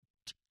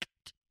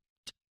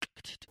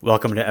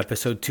Welcome to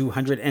episode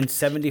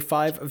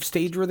 275 of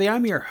Stageworthy.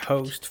 I'm your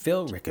host,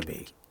 Phil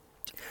Rickaby.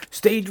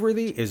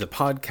 Stageworthy is a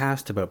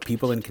podcast about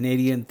people in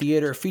Canadian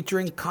theatre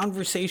featuring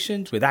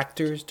conversations with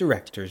actors,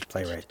 directors,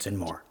 playwrights, and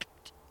more.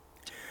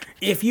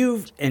 If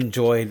you've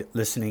enjoyed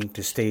listening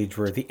to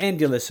Stageworthy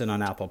and you listen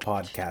on Apple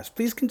Podcasts,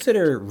 please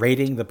consider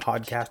rating the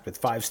podcast with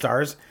 5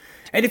 stars.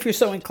 And if you're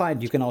so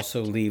inclined, you can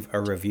also leave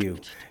a review.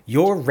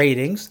 Your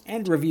ratings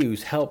and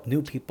reviews help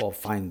new people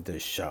find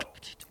this show.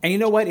 And you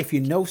know what? If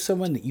you know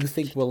someone that you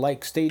think will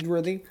like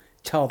Stageworthy,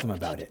 tell them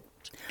about it.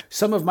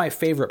 Some of my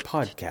favorite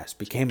podcasts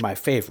became my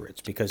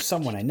favorites because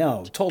someone I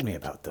know told me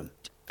about them.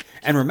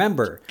 And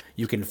remember,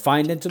 you can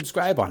find and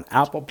subscribe on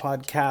Apple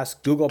Podcasts,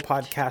 Google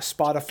Podcasts,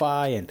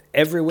 Spotify, and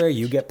everywhere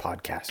you get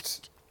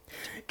podcasts.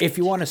 If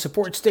you want to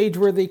support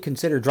Stageworthy,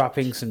 consider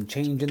dropping some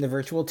change in the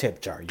virtual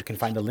tip jar. You can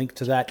find a link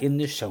to that in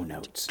the show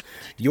notes.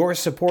 Your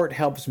support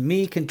helps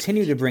me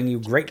continue to bring you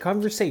great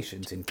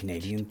conversations in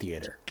Canadian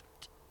theatre.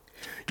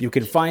 You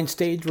can find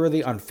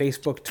Stageworthy on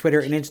Facebook, Twitter,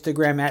 and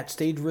Instagram at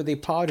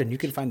StageworthyPod, and you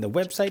can find the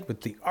website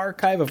with the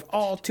archive of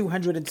all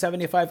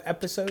 275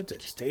 episodes at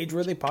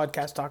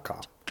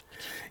StageworthyPodcast.com.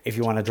 If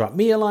you want to drop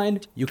me a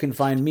line, you can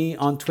find me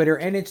on Twitter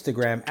and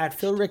Instagram at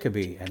Phil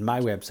Rickaby, and my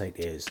website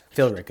is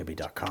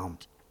philrickaby.com.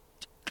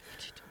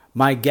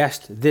 My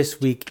guest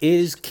this week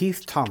is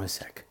Keith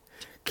Tomasek.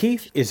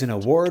 Keith is an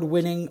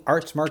award-winning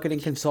arts marketing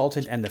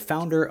consultant and the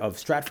founder of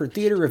Stratford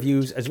Theatre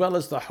Reviews, as well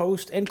as the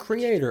host and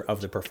creator of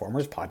the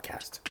Performers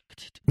Podcast.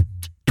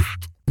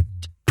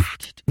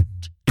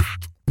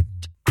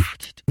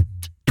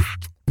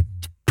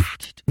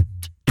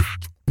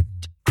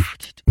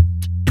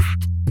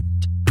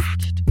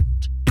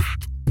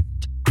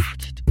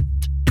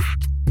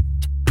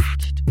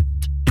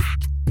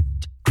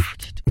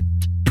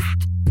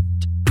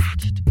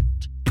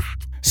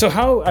 So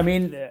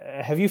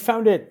have you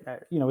found it,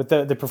 with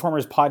the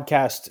Performers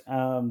Podcast,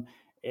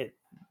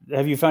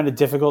 have you found it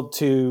difficult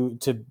to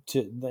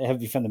have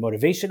you found the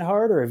motivation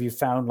hard, or have you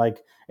found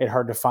it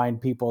hard to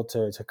find people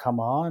to come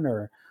on,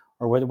 or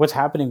what's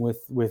happening with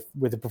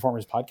the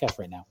Performers Podcast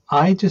right now?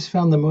 I just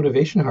found the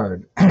motivation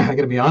hard. I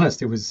got to be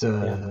honest. It was,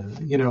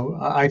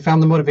 I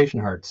found the motivation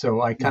hard.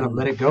 So I kind of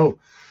let it go.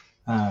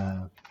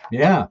 I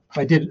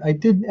did.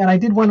 And I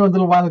did one a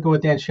little while ago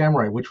with Dan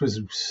Shamroy, which was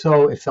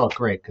it felt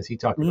great because he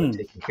talked about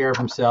taking care of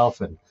himself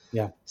and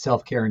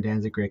self-care, and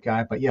Dan's a great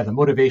guy. But the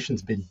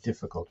motivation's been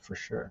difficult for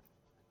sure.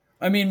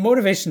 I mean,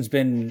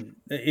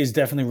 is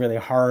definitely really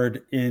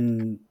hard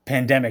in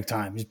pandemic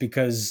times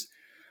because,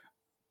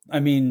 I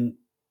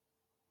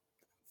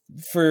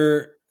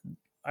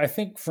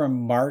think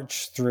from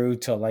March through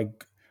to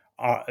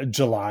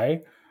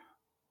July,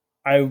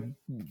 I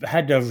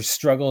had to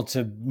struggle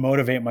to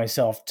motivate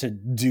myself to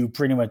do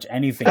pretty much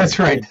anything. That's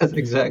right. That's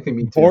exactly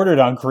me too. Bordered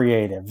on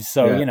creative.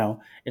 So,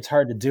 it's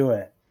hard to do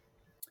it.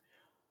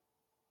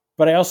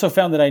 But I also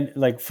found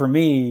that for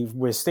me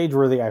with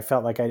Stageworthy, I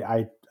felt like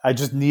I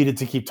just needed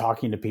to keep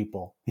talking to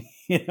people.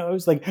 It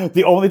was like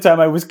the only time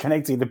I was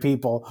connecting to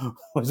people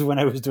was when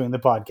I was doing the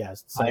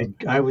podcast. So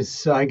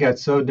I got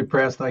so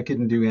depressed I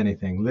couldn't do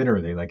anything.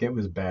 Literally, it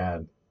was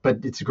bad.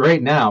 But it's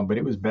great now, but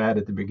it was bad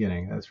at the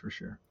beginning, that's for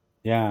sure.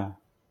 Yeah.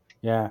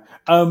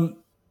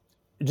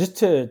 Just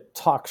to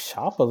talk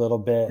shop a little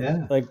bit,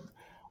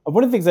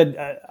 one of the things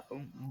that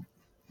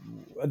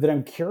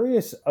I'm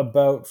curious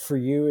about for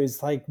you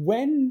is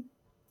when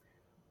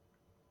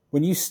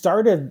you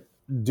started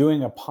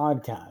doing a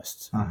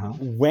podcast,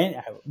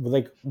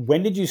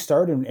 when did you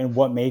start and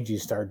what made you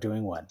start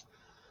doing one?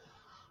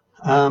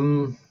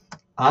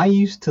 I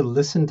used to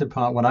listen to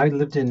when I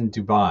lived in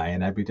Dubai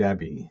and Abu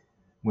Dhabi,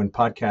 when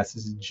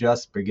podcasts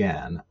just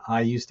began. I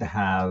used to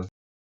have.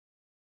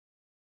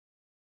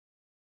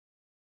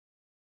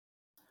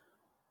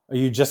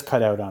 You just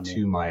cut out on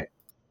me.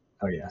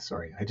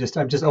 Sorry. I've just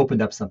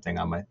opened up something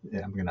on my.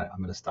 I'm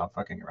gonna stop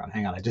fucking around.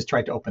 Hang on. I just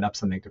tried to open up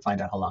something to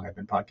find out how long I've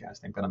been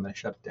podcasting, but I'm gonna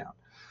shut it down.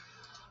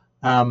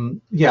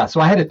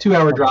 So I had a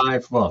 2-hour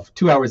drive. Well,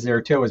 2 hours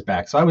there, 2 hours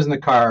back. So I was in the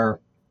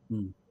car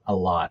a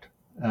lot,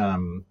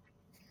 and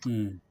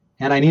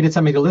I needed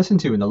something to listen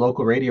to, and the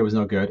local radio was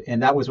no good.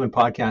 And that was when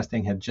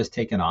podcasting had just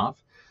taken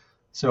off.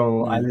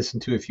 So I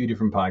listened to a few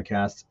different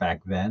podcasts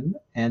back then.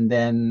 And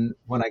then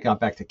when I got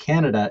back to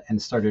Canada and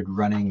started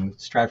running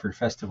Stratford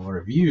Festival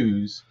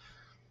Reviews,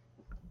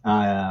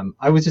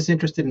 I was just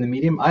interested in the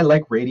medium. I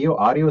like radio.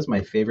 Audio is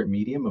my favorite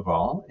medium of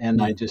all.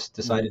 And I just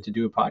decided to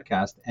do a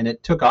podcast, and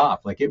it took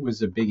off. It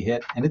was a big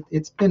hit. And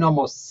it's been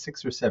almost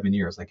 6 or 7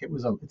 years. I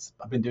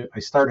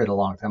started a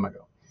long time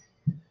ago.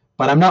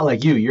 But I'm not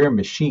like you. You're a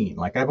machine.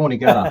 I've only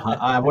got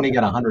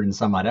 100 and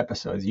some odd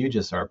episodes. You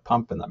just are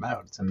pumping them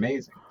out. It's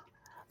amazing.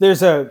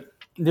 There's a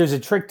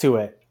trick to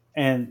it,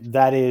 and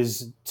that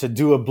is to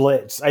do a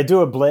blitz. I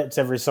do a blitz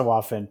every so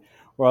often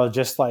where I'll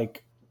just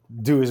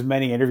do as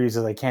many interviews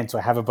as I can so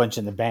I have a bunch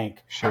in the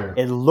bank. Sure.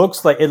 It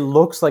looks like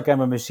I'm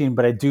a machine,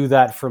 but I do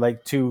that for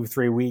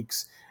 2-3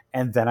 weeks,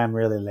 and then I'm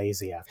really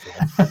lazy after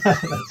that.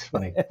 That's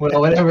funny.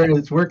 Well, whatever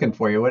it's working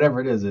for you, whatever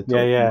it is, it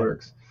totally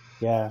works.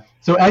 Yeah.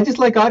 So I just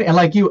like audio, and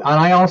like you, and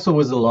I also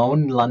was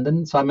alone in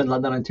London. So I'm in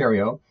London,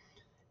 Ontario,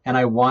 and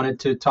I wanted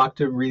to talk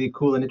to really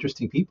cool and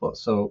interesting people.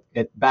 So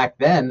back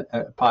then,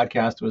 a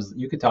podcast was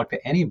you could talk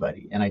to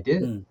anybody, and I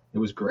did. Mm. It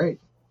was great.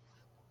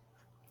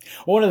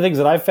 One of the things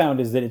that I've found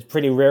is that it's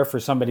pretty rare for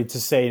somebody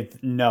to say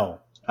no.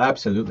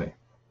 Absolutely.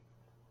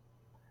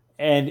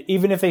 And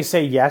even if they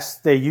say yes,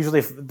 they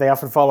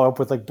often follow up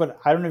with like, but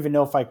I don't even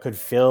know if I could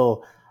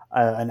fill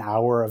an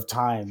hour of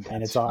time.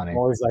 And it's funny.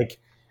 always like,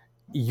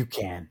 you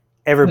can.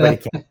 Everybody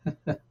can.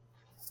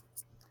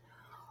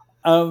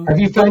 Have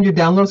you found your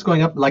downloads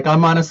going up? Like,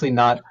 I'm honestly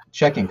not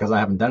checking because I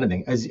haven't done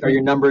anything. Are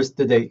your numbers,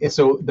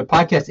 so the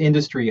podcast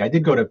industry, I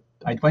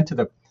went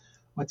to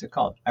what's it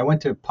called? I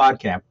went to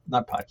PodCamp,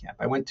 not PodCamp.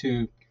 I went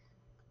to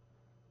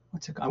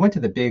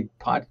the big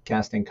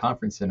podcasting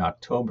conference in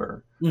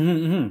October.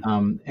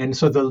 Mm-hmm. And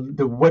so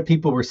what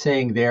people were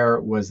saying there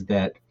was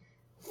that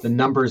the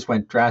numbers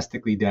went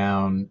drastically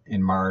down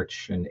in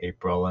March and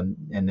April, and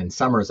then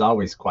summer is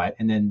always quiet,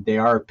 and then they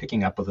are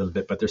picking up a little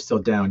bit, but they're still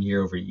down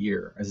year over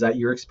year. Is that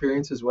your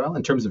experience as well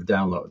in terms of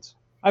downloads?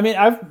 I mean,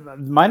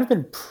 mine have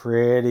been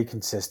pretty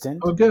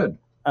consistent. Oh, good.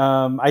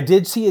 I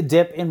did see a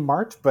dip in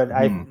March, but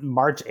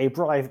March,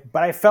 April,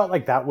 but I felt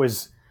like that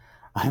was,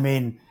 I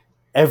mean,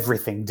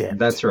 everything dipped.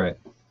 That's right.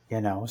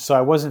 So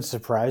I wasn't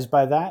surprised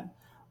by that,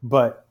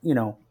 but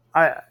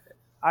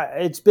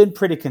it's been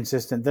pretty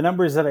consistent. The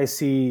numbers that I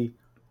see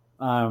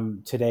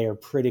today are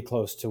pretty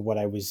close to what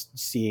I was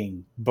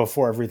seeing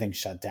before everything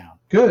shut down.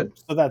 Good.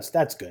 So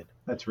that's good.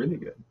 That's really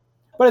good.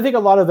 But I think a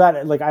lot of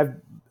that, like I've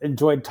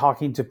enjoyed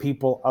talking to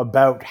people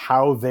about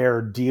how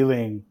they're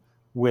dealing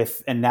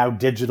with a now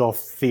digital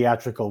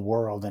theatrical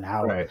world and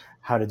how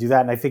to do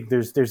that. And I think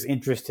there's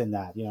interest in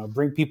that.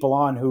 Bring people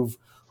on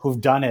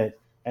who've done it,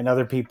 and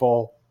other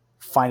people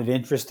find it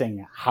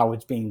interesting how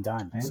it's being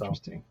done.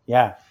 Interesting. So,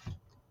 yeah.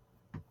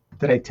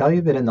 Did I tell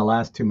you that in the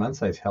last 2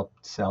 months I've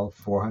helped sell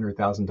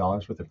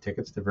 $400,000 worth of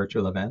tickets to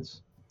virtual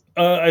events?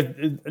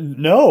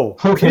 No.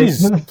 Okay.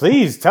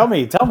 Please tell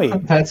me.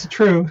 That's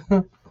true.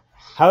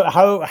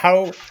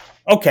 How?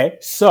 Okay,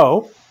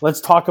 so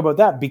let's talk about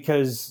that,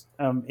 because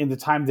in the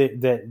time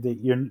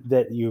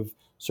that you've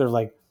sort of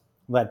like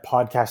let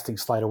podcasting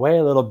slide away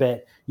a little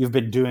bit, you've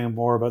been doing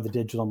more about the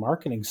digital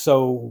marketing.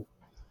 So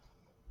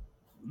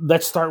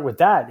let's start with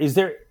that. Is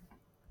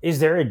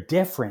there a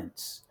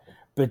difference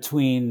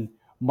between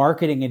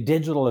marketing a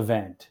digital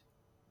event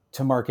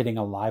to marketing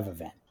a live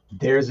event?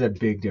 There's a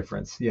big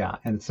difference, yeah.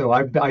 And so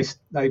I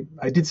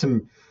did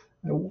some,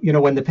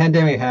 when the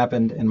pandemic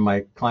happened and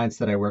my clients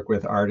that I work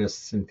with,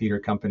 artists and theater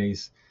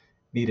companies,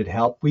 needed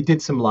help, we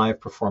did some live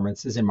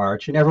performances in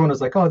March, and everyone was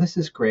like, "Oh, this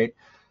is great,"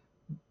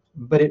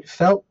 but it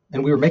felt,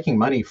 and we were making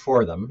money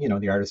for them.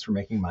 The artists were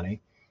making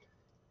money,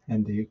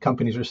 and the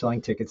companies were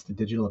selling tickets to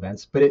digital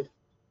events, but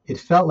it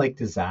felt like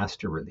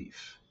disaster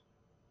relief.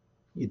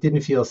 It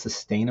didn't feel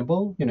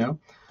sustainable,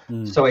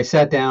 So I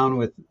sat down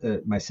with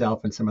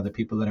myself and some other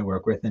people that I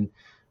work with, and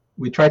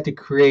we tried to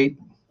create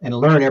and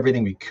learn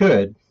everything we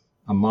could,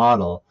 a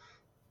model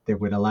that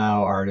would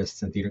allow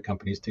artists and theater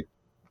companies to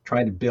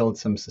try to build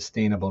some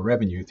sustainable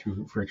revenue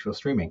through virtual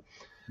streaming.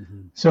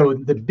 Mm-hmm. So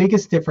the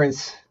biggest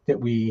difference that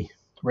we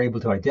were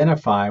able to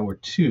identify were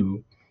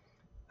two.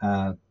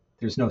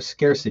 There's no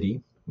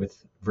scarcity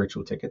with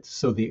virtual tickets.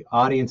 So the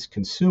audience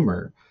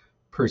consumer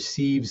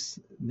perceives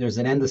there's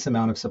an endless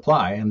amount of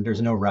supply and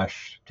there's no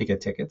rush to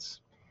get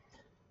tickets.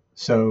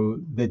 So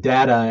the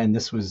data, and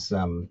this was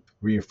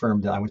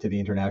reaffirmed, I went to the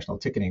International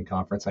Ticketing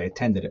Conference. I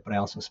attended it, but I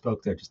also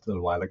spoke there just a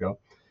little while ago.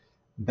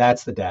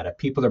 That's the data.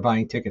 People are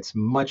buying tickets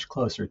much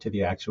closer to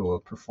the actual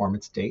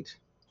performance date.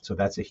 So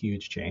that's a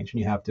huge change.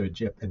 And you have to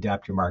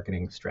adapt your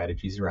marketing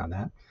strategies around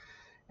that.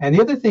 And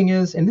the other thing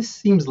is, and this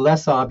seems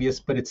less obvious,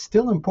 but it's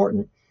still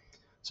important.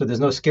 So there's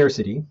no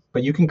scarcity,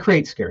 but you can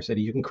create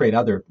scarcity. You can create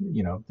other,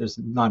 there's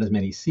not as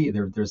many seats.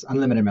 There's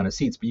unlimited amount of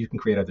seats, but you can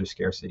create other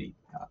scarcity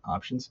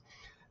options.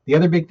 The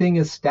other big thing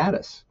is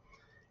status.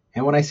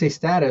 And when I say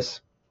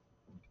status,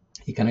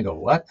 you kind of go,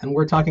 what? And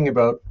we're talking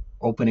about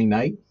opening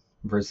night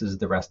versus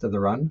the rest of the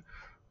run.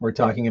 We're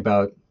talking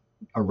about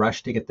a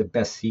rush to get the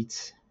best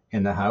seats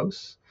in the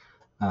house,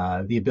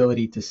 the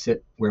ability to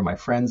sit where my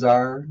friends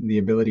are, the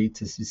ability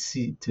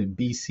to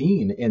be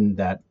seen in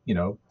that,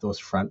 those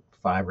front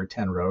 5 or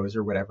 10 rows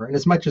or whatever. And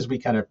as much as we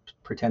kind of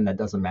pretend that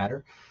doesn't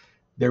matter,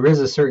 there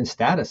is a certain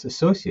status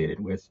associated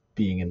with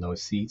being in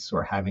those seats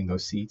or having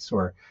those seats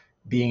or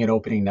being at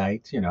opening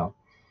night,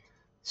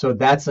 So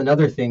that's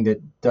another thing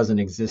that doesn't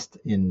exist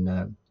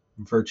in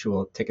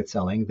virtual ticket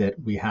selling, that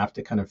we have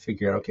to kind of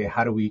figure out, okay,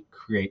 how do we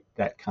create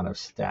that kind of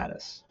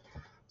status?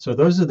 So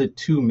those are the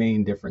two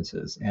main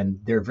differences, and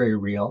they're very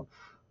real,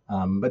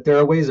 but there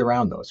are ways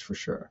around those for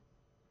sure.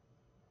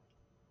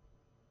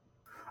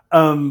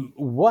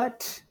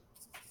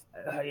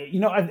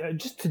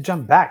 Just to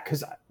jump back,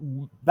 because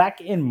back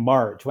in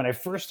March, when I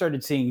first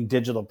started seeing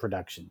digital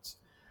productions,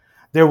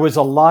 there was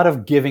a lot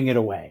of giving it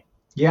away.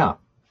 Yeah.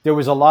 There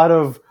was a lot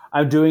of,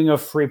 I'm doing a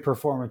free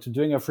performance.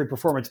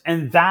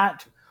 And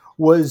that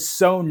was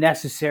so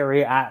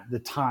necessary at the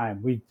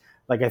time.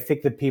 Like I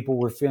think that people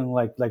were feeling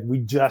like we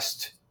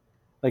just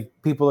like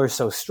people are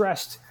so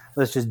stressed.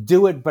 Let's just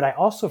do it. But I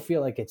also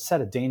feel like it set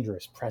a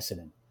dangerous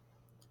precedent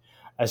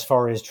as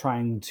far as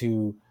trying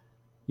to,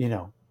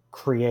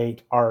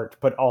 create art,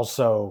 but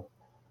also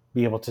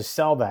be able to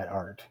sell that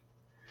art.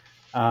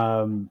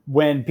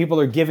 When people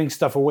are giving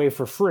stuff away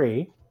for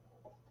free,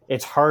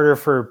 it's harder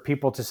for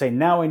people to say,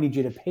 now I need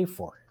you to pay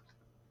for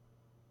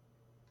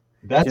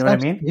it. That's, you know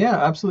what I mean?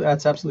 Yeah, absolutely.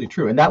 That's absolutely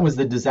true. And that was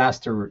the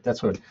disaster.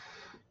 That's what,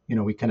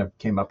 we kind of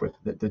came up with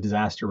the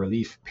disaster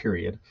relief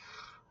period.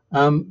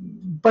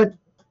 But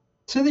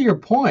to your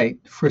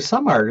point, for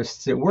some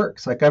artists, it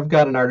works. Like I've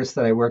got an artist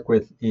that I work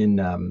with in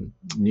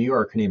New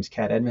York. Her name's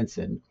Kat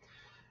Edmondson.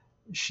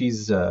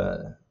 She's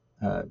a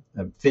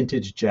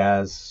vintage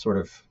jazz sort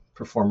of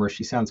performer.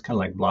 She sounds kind of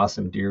like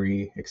Blossom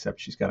Dearie,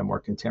 except she's got a more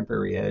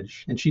contemporary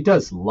edge. And she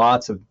does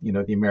lots of,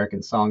 the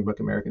American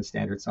Songbook, American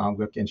Standard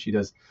Songbook, and she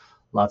does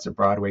lots of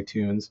Broadway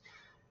tunes.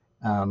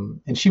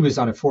 And she was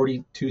on a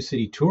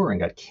 42-city tour and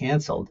got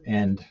canceled.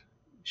 And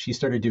she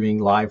started doing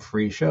live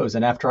free shows.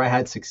 And after I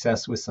had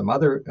success with some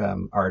other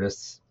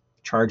artists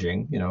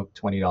charging, $20,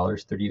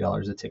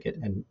 $30 a ticket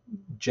and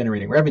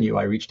generating revenue,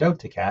 I reached out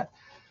to Kat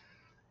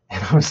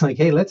and I was like,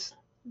 hey, let's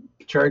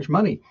charge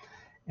money.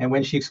 And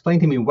when she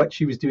explained to me what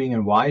she was doing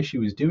and why she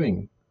was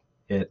doing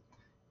it,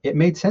 it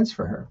made sense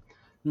for her.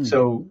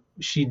 So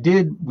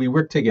we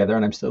worked together,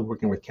 and I'm still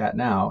working with Kat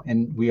now,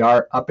 and we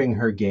are upping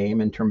her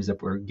game in terms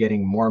of we're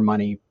getting more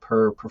money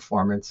per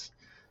performance,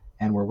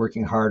 and we're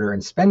working harder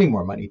and spending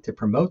more money to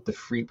promote the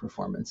free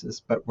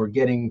performances, but we're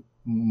getting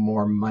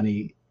more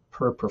money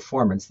per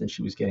performance than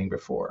she was getting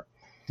before.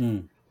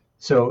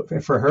 So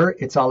for her,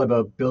 it's all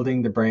about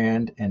building the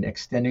brand and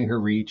extending her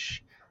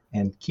reach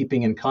and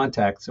keeping in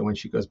contact. So when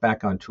she goes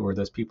back on tour,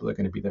 those people are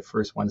going to be the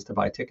first ones to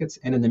buy tickets.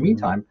 And in the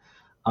meantime,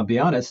 I'll be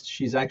honest,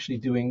 she's actually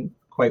doing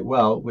quite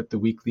well with the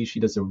weekly.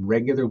 She does a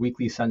regular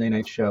weekly Sunday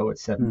night show at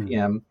 7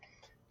 p.m.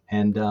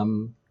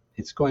 And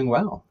it's going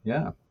well.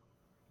 Yeah.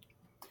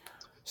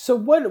 So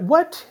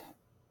what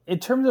in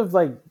terms of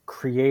like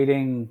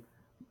creating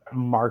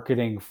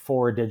marketing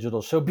for a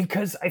digital show,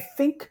 because I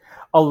think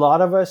a lot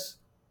of us,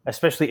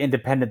 especially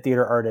independent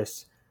theater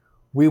artists,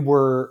 we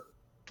worked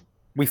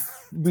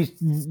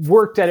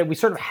at it. We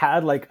sort of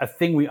had like a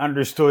thing we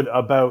understood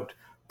about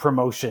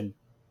promotion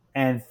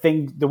and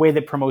the way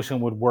that promotion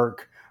would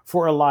work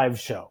for a live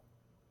show,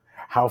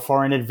 how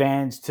far in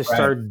advance to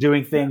start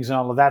doing things and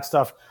all of that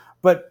stuff.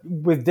 But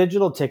with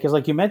digital tickets,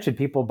 like you mentioned,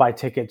 people buy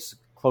tickets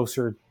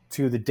closer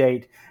to the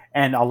date.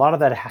 And a lot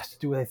of that has to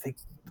do with, I think,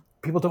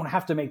 people don't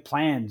have to make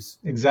plans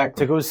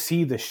to go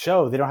see the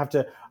show. I don't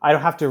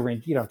have to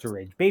arrange, you don't have to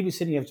arrange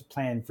babysitting. You have to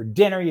plan for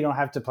dinner. You don't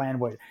have to plan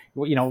what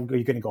you're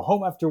going to go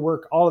home after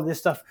work, all of this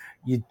stuff.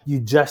 You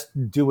just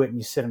do it and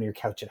you sit on your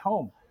couch at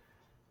home.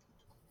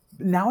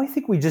 Now I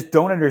think we just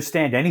don't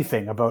understand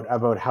anything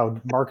about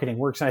how marketing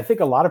works. And I think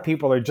a lot of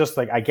people are just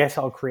like, I guess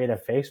I'll create a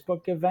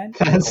Facebook event.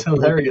 That's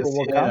hilarious.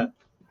 Yeah.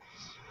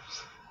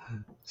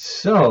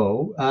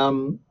 So,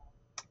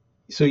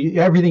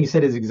 everything you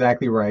said is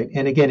exactly right.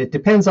 And again, it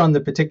depends on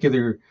the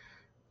particular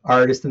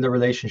artist and the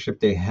relationship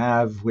they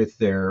have with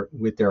their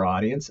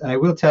audience. And I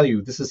will tell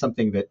you, this is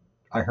something that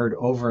I heard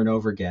over and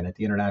over again at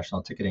the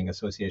International Ticketing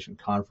Association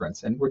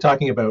conference. And we're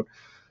talking about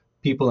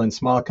people in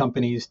small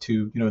companies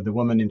to, the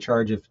woman in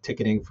charge of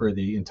ticketing for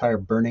the entire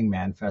Burning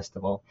Man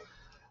festival.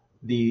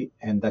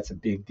 And that's a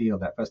big deal,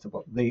 that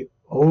festival. The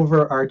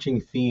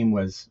overarching theme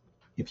was,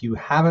 if you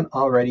haven't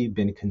already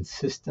been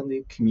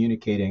consistently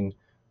communicating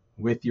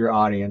with your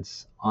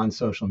audience on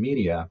social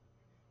media,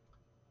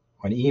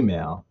 on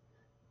email,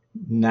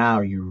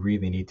 now you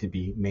really need to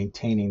be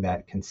maintaining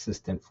that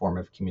consistent form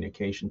of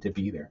communication to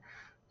be there.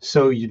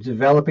 So you're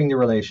developing the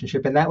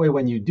relationship, and that way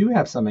when you do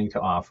have something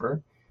to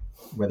offer,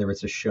 whether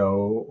it's a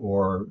show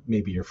or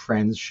maybe your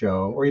friend's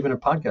show or even a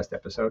podcast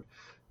episode,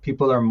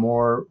 people are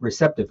more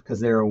receptive because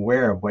they're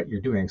aware of what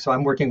you're doing. So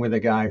I'm working with a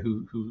guy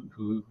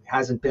who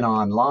hasn't been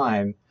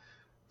online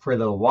for a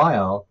little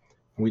while,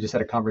 and we just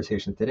had a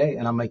conversation today,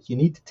 and I'm like, you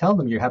need to tell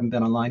them you haven't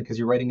been online because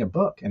you're writing a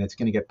book and it's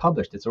going to get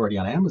published. It's already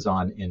on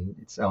Amazon and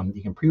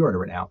you can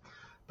pre-order it now.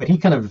 But he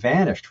kind of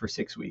vanished for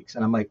 6 weeks,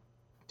 and I'm like,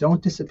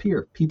 don't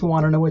disappear. People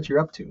want to know what you're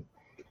up to.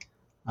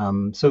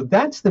 So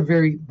that's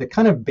the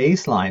kind of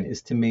baseline,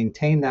 is to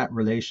maintain that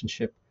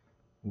relationship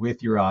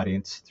with your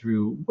audience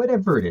through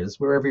whatever it is,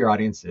 wherever your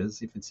audience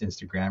is, if it's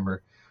Instagram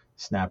or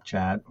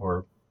Snapchat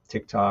or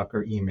TikTok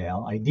or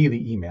email,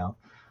 ideally email,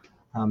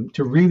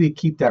 to really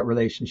keep that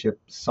relationship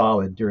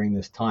solid during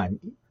this time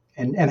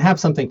and have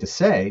something to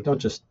say. Don't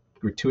just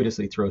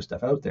gratuitously throw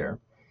stuff out there.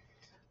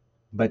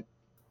 But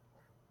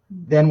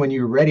then when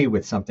you're ready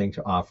with something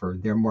to offer,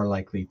 they're more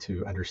likely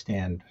to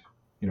understand,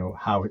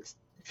 how it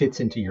fits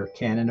into your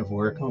canon of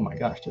work. Oh my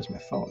gosh, there's my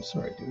phone.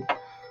 Sorry, dude.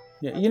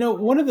 Yeah,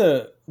 one of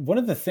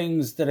the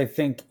things that I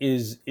think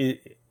is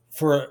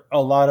for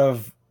a lot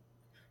of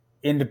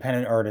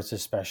independent artists,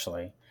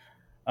 especially,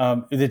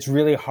 that's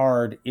really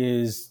hard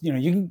is,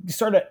 you can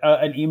start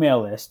an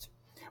email list,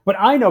 but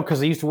I know,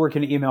 because I used to work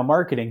in email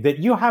marketing, that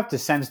you have to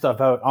send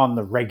stuff out on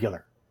the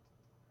regular.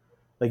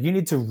 Like you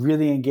need to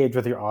really engage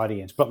with your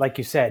audience. But like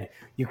you said,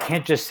 you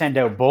can't just send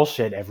out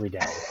bullshit every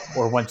day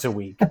or once a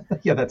week.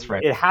 Yeah, that's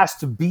right. It has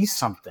to be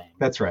something.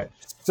 That's right.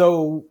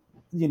 So,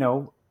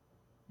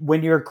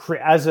 when you're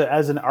as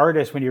an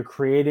artist, when you're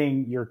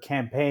creating your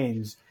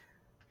campaigns,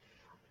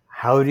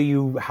 how do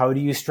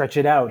you stretch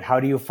it out?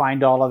 How do you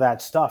find all of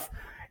that stuff?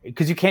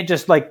 Because you can't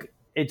just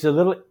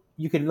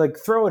you can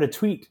throw out a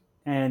tweet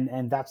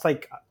and that's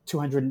like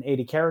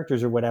 280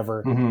 characters or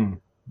whatever. Mm-hmm.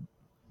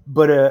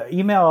 But an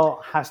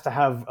email has to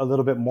have a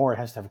little bit more. It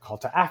has to have a call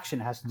to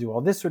action. It has to do all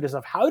this sort of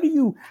stuff. How do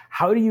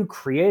you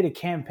create a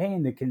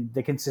campaign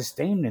that can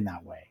sustain in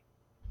that way?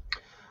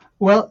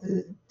 Well,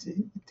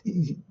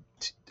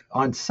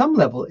 on some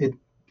level,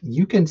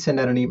 you can send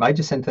out an email. I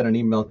just sent out an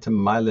email to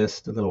my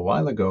list a little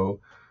while ago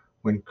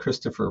when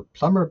Christopher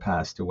Plummer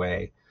passed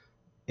away.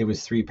 It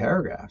was 3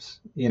 paragraphs.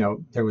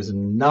 There was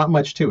not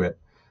much to it,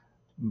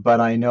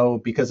 but I know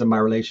because of my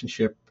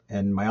relationship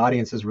and my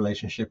audience's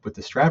relationship with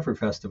the Stratford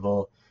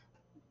Festival,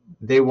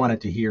 they wanted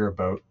to hear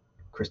about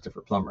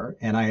Christopher Plummer,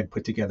 and I had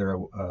put together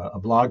a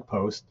blog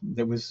post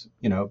that was,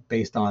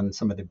 based on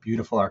some of the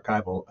beautiful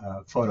archival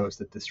photos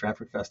that the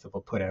Stratford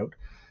Festival put out.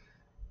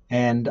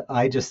 And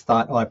I just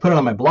thought, I put it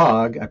on my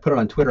blog, I put it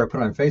on Twitter, I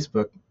put it on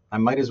Facebook. I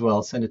might as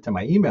well send it to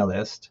my email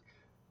list.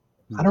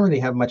 I don't really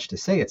have much to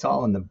say. It's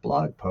all in the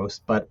blog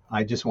post, but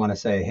I just want to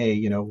say,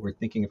 hey, we're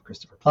thinking of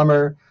Christopher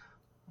Plummer.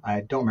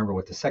 I don't remember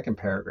what the second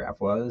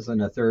paragraph was.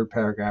 And the third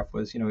paragraph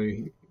was,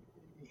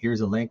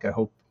 here's a link. I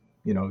hope,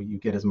 you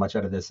get as much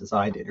out of this as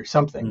I did or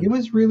something. Mm. It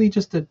was really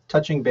just a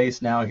touching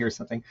base. Now here's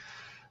something.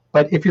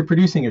 But if you're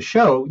producing a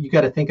show, you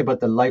got to think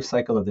about the life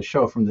cycle of the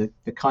show from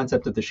the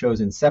concept of the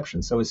show's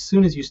inception. So as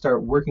soon as you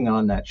start working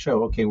on that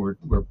show, okay, we're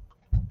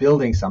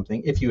building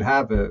something. If you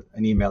have an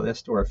email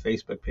list or a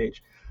Facebook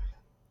page,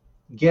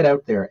 get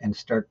out there and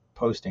start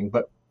posting.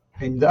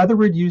 And the other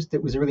word used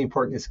that was really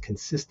important is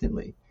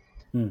consistently.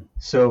 Mm.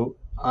 So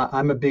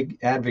I'm a big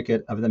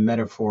advocate of the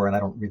metaphor, and I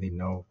don't really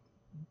know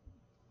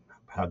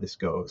how this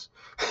goes,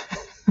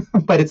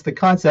 but it's the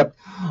concept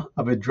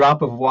of a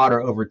drop of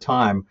water over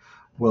time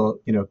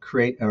will,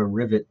 create a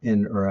rivet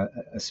in or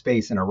a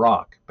space in a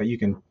rock, but you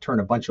can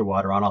turn a bunch of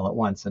water on all at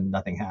once and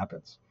nothing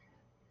happens.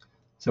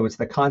 So it's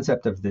the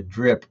concept of the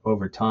drip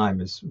over time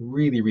is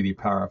really, really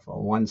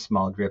powerful. One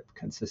small drip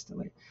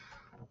consistently.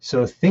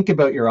 So think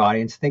about your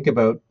audience. Think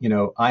about,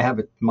 I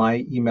have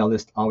my email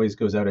list always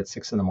goes out at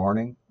 6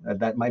 a.m.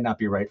 That might not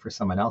be right for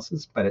someone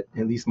else's, but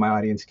at least my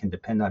audience can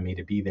depend on me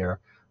to be there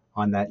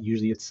on that.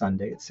 Usually it's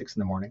Sunday at 6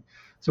 a.m.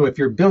 So if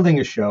you're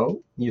building a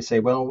show, you say,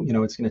 well,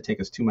 it's going to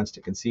take us 2 months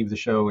to conceive the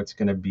show. It's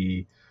going to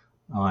be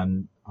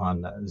on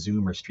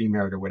Zoom or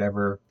StreamYard or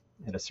whatever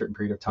at a certain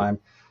period of time.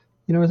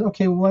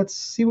 Okay, well, let's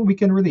see what we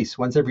can release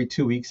once every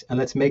 2 weeks, and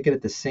let's make it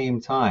at the same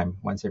time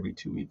once every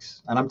 2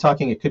 weeks. And I'm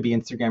talking, it could be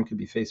Instagram, could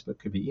be Facebook,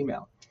 could be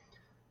email.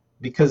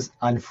 Because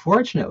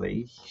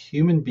unfortunately,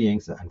 human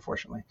beings, our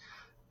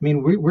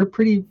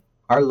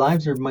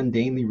lives are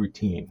mundanely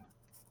routine.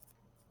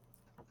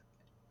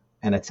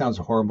 And it sounds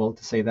horrible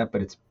to say that,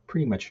 but it's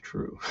pretty much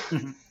true.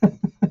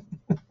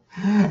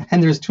 Mm-hmm.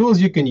 And there's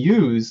tools you can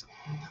use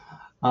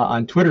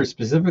on Twitter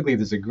specifically.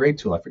 There's a great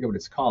tool. I forget what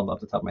it's called off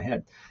the top of my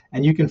head.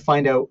 And you can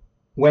find out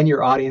when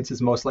your audience is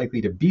most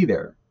likely to be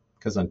there.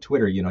 Because on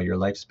Twitter, your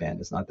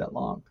lifespan is not that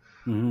long.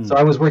 Mm-hmm. So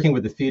I was working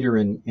with the theater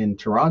in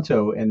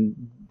Toronto, and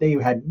they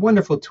had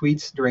wonderful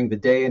tweets during the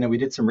day. And then we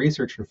did some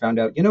research and found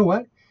out,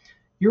 what?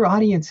 Your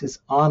audience is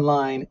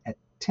online at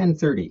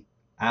 10:30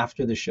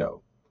 after the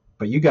show.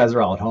 But you guys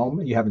are all at home.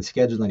 You haven't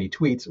scheduled any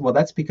tweets. Well,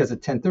 that's because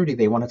at 10:30,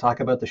 they want to talk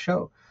about the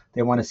show.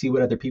 They want to see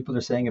what other people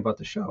are saying about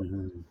the show.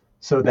 Mm-hmm.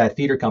 So that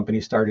theater company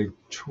started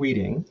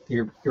tweeting.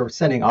 You're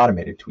sending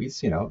automated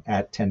tweets,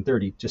 at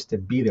 10:30 just to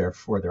be there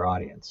for their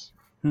audience.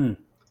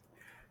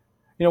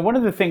 One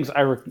of the things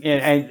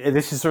and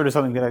this is sort of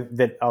something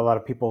that a lot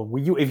of people,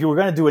 if you were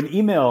going to do an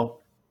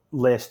email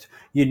list,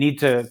 you need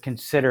to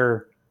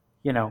consider,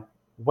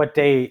 what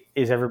day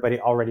is everybody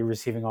already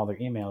receiving all their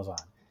emails on?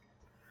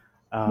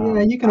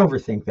 Yeah, you can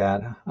overthink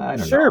that. I don't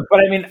know. Sure, but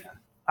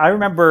I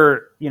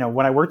remember,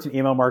 when I worked in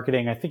email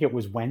marketing, I think it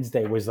was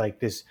Wednesday was like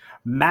this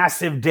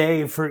massive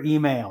day for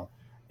email.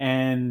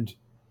 And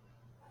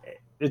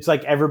it's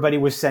like everybody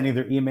was sending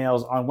their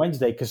emails on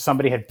Wednesday because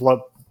somebody had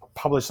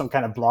published some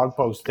kind of blog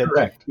post that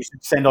Correct. You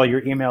should send all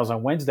your emails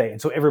on Wednesday.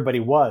 And so everybody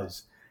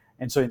was.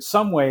 And so in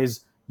some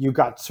ways, you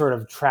got sort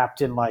of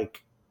trapped in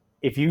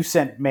if you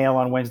sent mail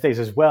on Wednesdays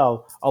as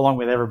well, along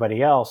with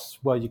everybody else,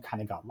 well, you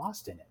kind of got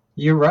lost in it.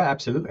 You're right.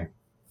 Absolutely.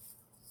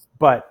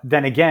 But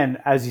then again,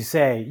 as you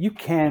say, you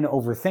can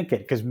overthink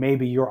it because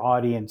maybe your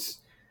audience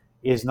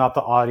is not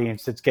the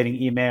audience that's getting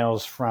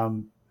emails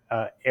from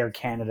Air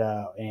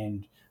Canada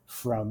and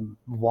from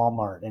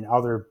Walmart and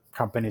other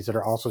companies that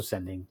are also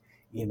sending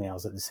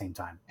emails at the same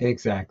time.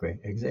 Exactly.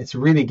 It's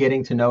really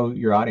getting to know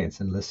your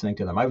audience and listening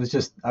to them. I was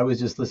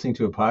just listening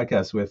to a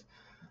podcast with,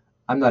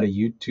 I'm not a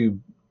YouTube,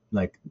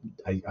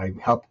 I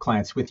help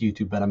clients with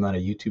YouTube, but I'm not a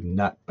YouTube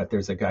nut. But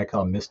there's a guy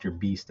called Mr.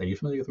 Beast. Are you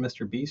familiar with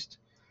Mr. Beast?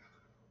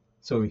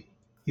 So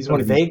He's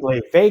one of these.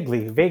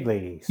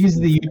 Vaguely. He's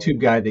the YouTube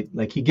guy that,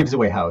 like, he gives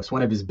away house.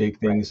 One of his big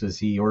things is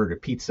he ordered a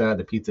pizza.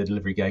 The pizza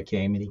delivery guy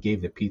came and he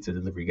gave the pizza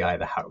delivery guy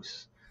the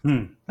house.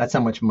 That's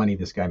how much money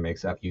this guy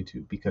makes off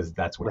YouTube, because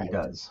that's what he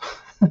does.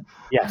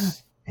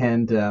 Yes.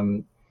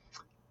 And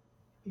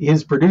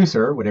his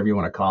producer, whatever you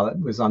want to call it,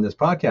 was on this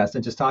podcast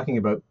and just talking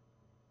about,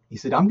 he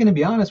said, I'm going to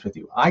be honest with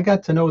you. I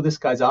got to know this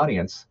guy's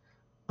audience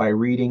by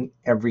reading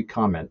every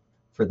comment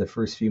for the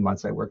first few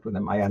months I worked with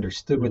him. I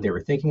understood what they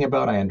were thinking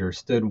about. I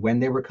understood when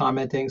they were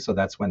commenting. So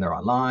that's when they're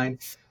online.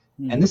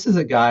 And this is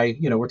a guy,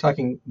 we're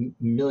talking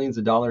millions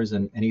of dollars.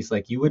 And he's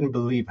like, you wouldn't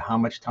believe how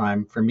much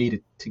time for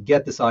me to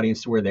get this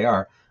audience to where they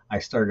are. I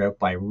started out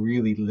by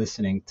really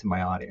listening to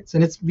my audience.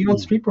 And it's the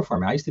old street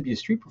performer. I used to be a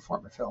street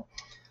performer, Phil.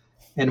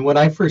 And when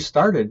I first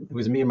started, it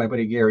was me and my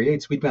buddy Gary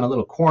Yates. We'd been in a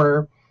little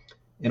corner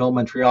in old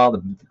Montreal,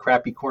 the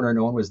crappy corner,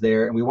 no one was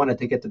there. And we wanted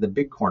to get to the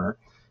big corner.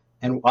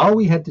 And all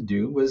we had to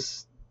do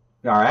was,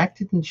 our act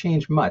didn't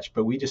change much,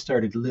 but we just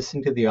started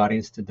listening to the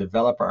audience to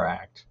develop our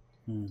act.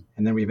 And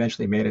then we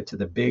eventually made it to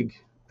the big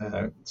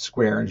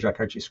square in Jacques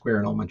Cartier Square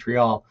in old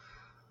Montreal.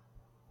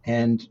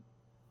 And,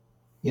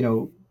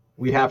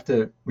 we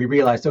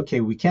realized,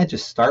 okay, we can't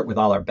just start with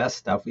all our best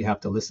stuff. We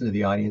have to listen to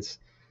the audience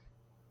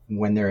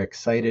when they're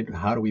excited.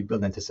 How do we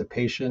build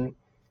anticipation?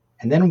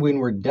 And then when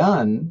we're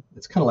done,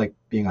 it's kind of like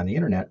being on the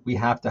internet. We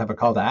have to have a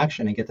call to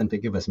action and get them to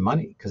give us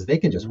money, because they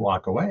can just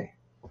walk away.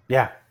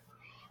 Yeah.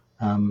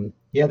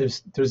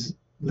 There's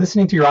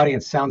listening to your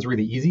audience sounds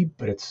really easy,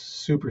 but it's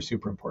super,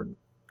 super important.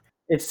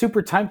 It's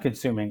super time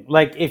consuming.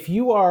 Like if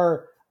you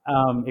are,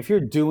 if you're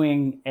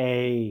doing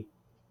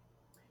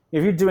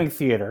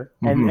theater,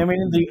 and I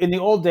mean, in the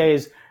old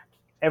days,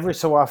 every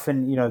so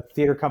often,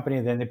 theater company,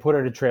 then they put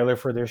out a trailer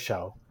for their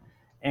show,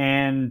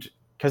 and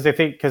because they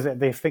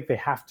think they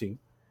have to,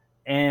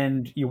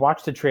 and you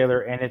watch the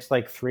trailer and it's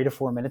like 3 to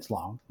 4 minutes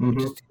long,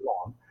 which is too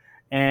long,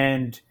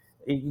 and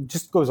it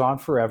just goes on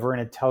forever,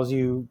 and it tells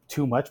you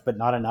too much but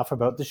not enough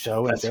about the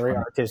show, and it's very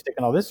artistic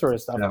and all this sort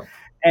of stuff. Yeah.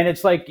 And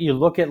it's like you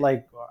look at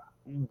like,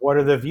 what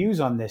are the views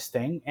on this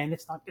thing, and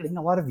it's not getting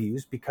a lot of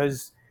views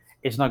because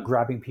it's not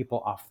grabbing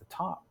people off the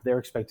top. They're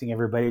expecting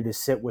everybody to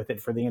sit with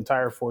it for the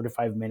entire 4 to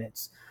 5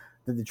 minutes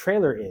that the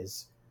trailer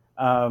is.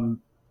 And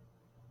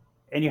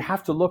you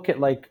have to look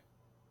at, like,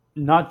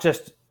 not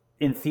just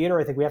in theater,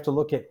 I think we have to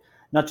look at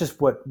not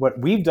just what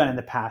we've done in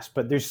the past,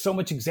 but there's so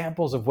much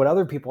examples of what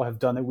other people have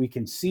done that we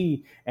can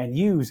see and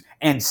use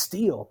and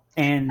steal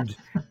and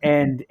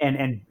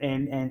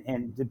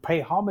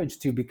pay homage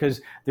to,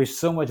 because there's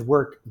so much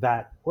work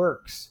that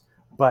works.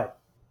 But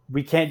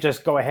we can't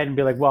just go ahead and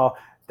be like, well,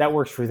 that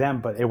works for them,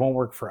 but it won't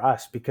work for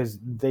us, because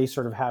they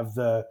sort of have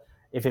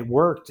if it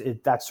worked,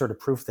 that's sort of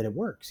proof that it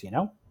works,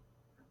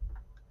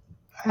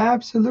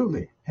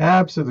 Absolutely.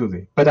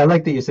 But I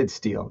like that you said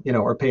steal,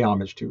 or pay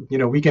homage to.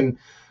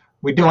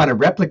 We don't want to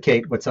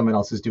replicate what someone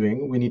else is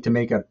doing. We need to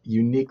make it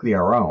uniquely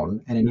our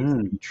own, and it needs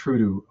to be true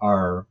to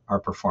our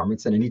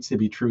performance, and it needs to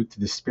be true to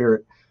the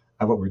spirit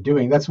of what we're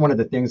doing. That's one of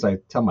the things I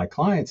tell my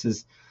clients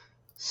is,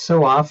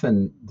 so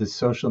often the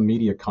social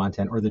media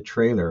content, or the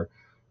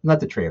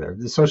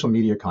social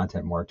media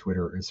content, more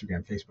Twitter,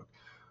 Instagram, Facebook,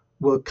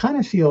 will kind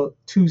of feel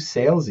too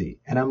salesy.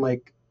 And I'm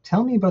like,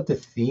 tell me about the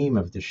theme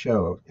of the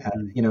show.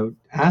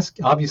 Ask,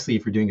 obviously,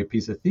 if you're doing a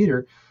piece of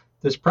theater,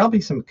 there's probably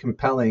some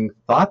compelling,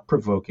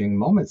 thought-provoking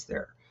moments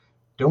there.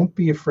 Don't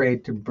be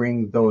afraid to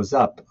bring those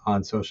up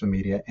on social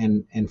media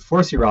and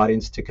force your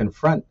audience to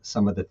confront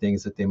some of the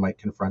things that they might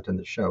confront on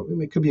the show.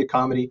 It could be a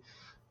comedy,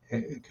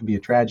 it could be a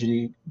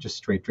tragedy, just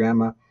straight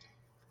drama.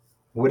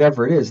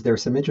 Whatever it is,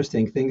 there's some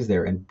interesting things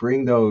there, and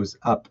bring those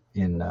up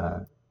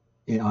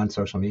on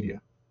social media.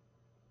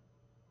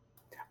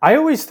 I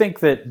always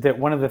think that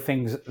one of the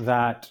things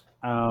that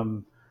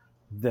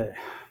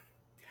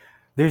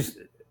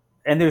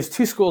there's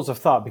two schools of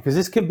thought, because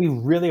this can be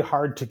really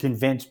hard to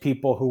convince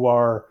people who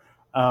are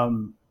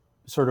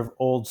sort of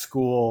old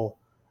school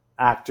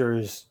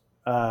actors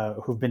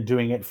who've been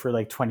doing it for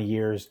like 20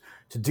 years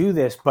to do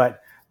this.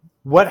 But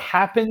what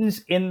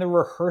happens in the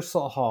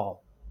rehearsal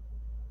hall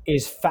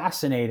is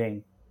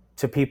fascinating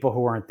to people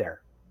who aren't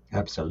there.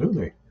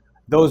 Absolutely.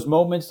 Those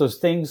moments, those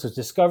things, those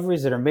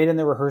discoveries that are made in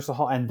the rehearsal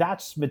hall, and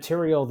that's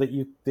material that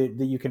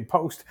you can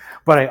post.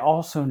 But I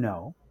also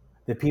know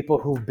that people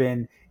who've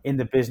been in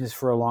the business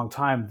for a long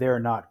time, they're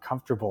not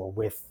comfortable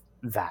with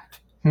that.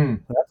 So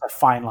that's a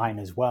fine line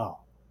as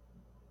well.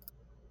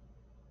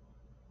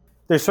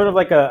 There's sort of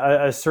like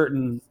a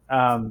certain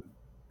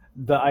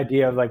the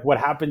idea of like what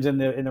happens in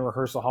the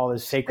rehearsal hall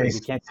is sacred. We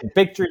can't take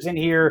pictures in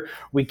here.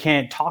 We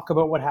can't talk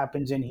about what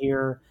happens in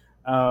here.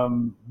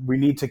 We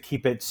need to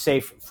keep it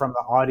safe from the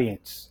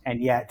audience. And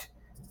yet,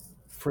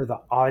 for the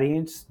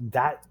audience,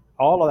 that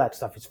all of that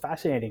stuff is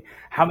fascinating.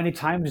 How many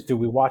times do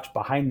we watch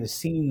behind the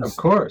scenes? Of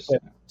course,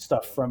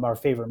 stuff from our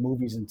favorite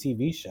movies and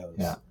TV shows.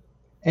 Yeah,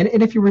 and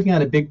if you're working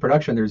on a big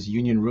production, there's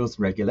union rules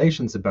and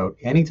regulations about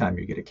anytime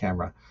you get a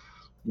camera,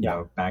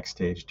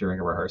 backstage during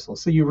a rehearsal.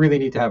 So you really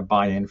need to have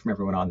buy-in from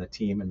everyone on the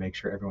team and make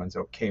sure everyone's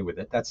okay with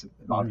it. That's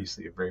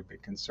obviously a very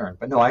big concern.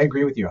 But no, I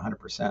agree with you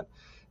 100%.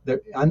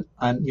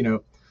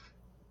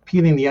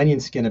 peeling the onion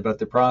skin about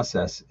the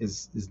process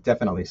is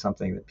definitely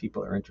something that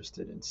people are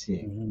interested in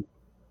seeing. Mm-hmm.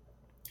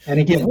 And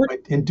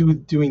again,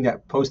 doing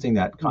that, posting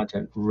that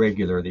content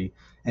regularly,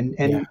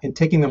 and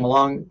taking them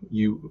along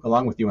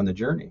with you on the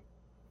journey.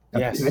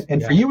 Yes.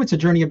 And for you, it's a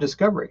journey of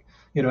discovery.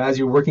 As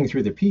you're working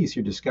through the piece,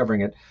 you're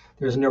discovering it.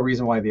 There's no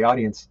reason why the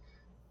audience,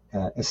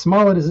 as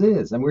small as it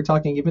is, and we're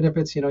talking, even if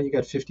it's, you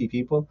got 50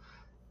 people,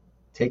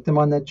 take them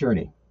on that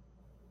journey.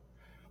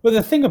 Well,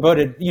 the thing about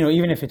it,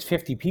 even if it's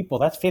 50 people,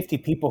 that's 50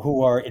 people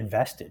who are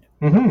invested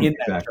in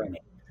that journey.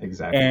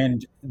 Exactly.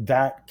 And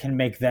that can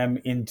make them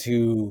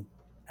into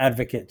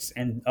advocates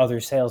and other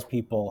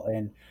salespeople,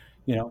 and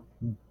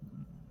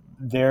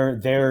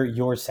they're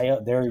your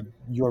sale, they're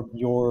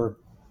your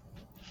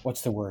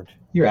what's the word?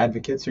 Your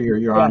advocates or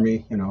your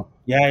army,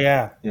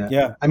 Yeah.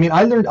 I mean,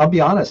 I'll be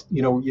honest,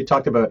 you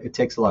talked about it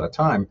takes a lot of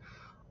time.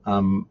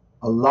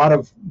 A lot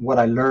of what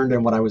I learned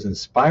and what I was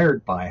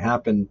inspired by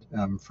happened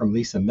from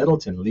Lisa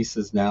Middleton.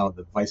 Lisa's now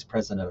the Vice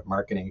President of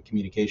Marketing and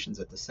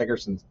Communications at the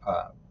Segerson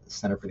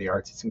Center for the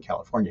Arts. It's in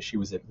California. She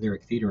was at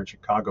Lyric Theater in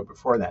Chicago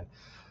before then.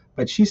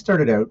 But she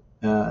started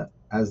out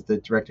as the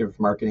Director of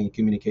Marketing and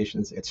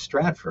Communications at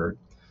Stratford.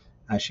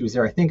 She was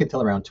there, I think,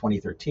 until around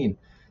 2013.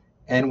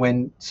 And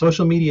when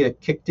social media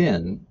kicked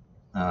in,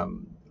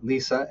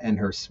 Lisa and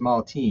her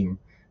small team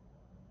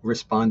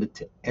responded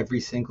to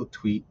every single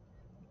tweet,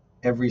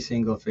 every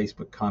single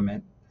Facebook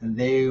comment.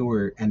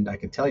 And I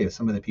can tell you,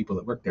 some of the people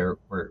that worked there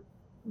were,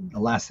 the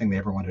last thing they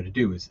ever wanted to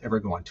do is ever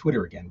go on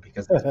Twitter again,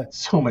 because they spent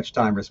so much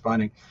time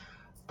responding.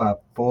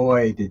 But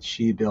boy, did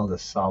she build a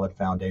solid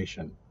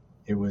foundation.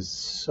 It was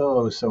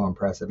so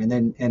impressive.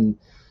 And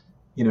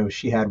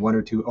she had one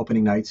or two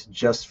opening nights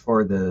just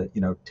for the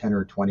 10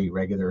 or 20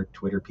 regular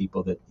Twitter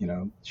people that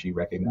she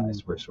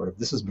recognized were sort of,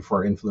 this is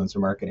before influencer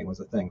marketing was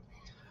a thing.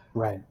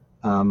 Right.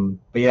 But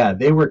yeah,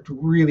 they worked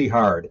really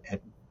hard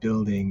at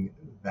building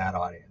that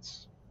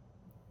audience,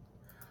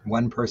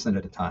 one person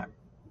at a time.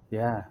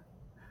 Yeah.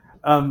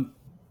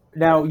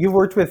 Now, you've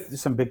worked with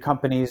some big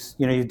companies.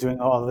 You're doing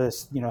all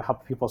this.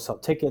 Helping people sell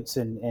tickets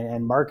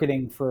and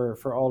marketing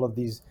for all of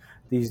these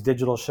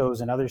digital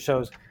shows and other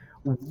shows.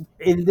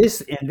 In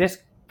this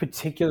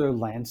particular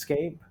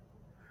landscape,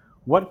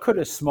 what could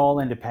a small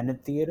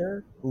independent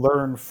theater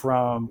learn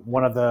from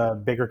one of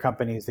the bigger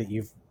companies that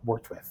you've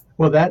worked with?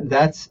 Well,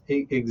 that's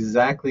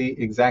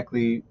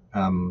exactly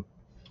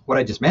what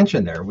I just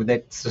mentioned there.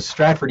 So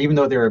Stratford, even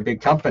though they're a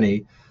big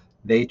company,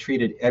 they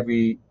treated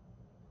every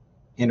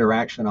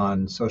interaction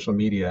on social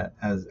media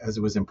as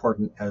it was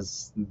important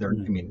as their. I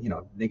mean,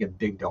 they get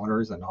big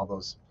donors and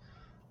all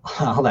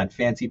that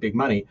fancy big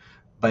money,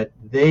 but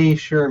they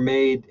sure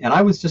made. And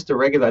I was just a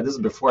regular. This is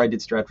before I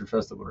did Stratford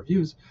Festival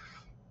Reviews,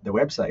 the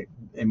website.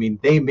 I mean,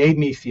 they made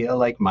me feel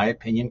like my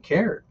opinion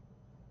cared,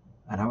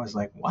 and I was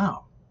like,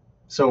 wow.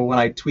 So when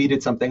I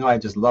tweeted something, I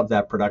just love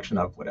that production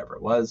of whatever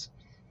it was,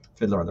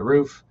 Fiddler on the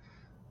Roof,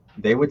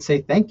 they would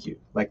say thank you.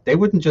 Like, they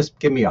wouldn't just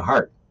give me a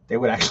heart. They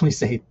would actually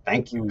say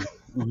thank you.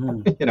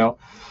 Mm-hmm.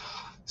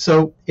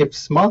 So if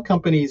small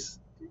companies,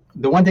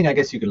 the one thing I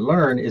guess you can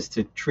learn is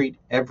to treat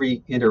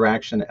every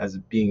interaction as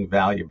being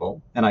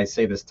valuable. And I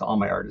say this to all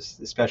my artists,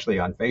 especially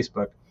on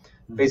Facebook.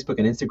 Facebook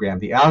and Instagram,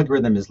 the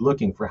algorithm is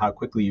looking for how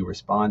quickly you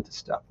respond to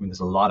stuff. I mean,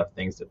 there's a lot of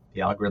things that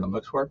the algorithm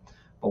looks for,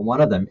 but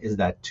one of them is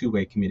that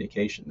two-way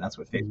communication. That's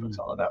what Facebook's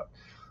all about.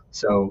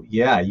 So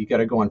yeah, you got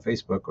to go on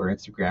Facebook or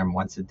Instagram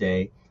once a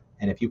day.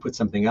 And if you put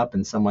something up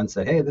and someone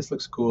said, hey, this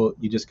looks cool,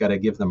 you just got to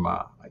give them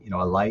a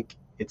like.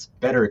 It's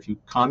better if you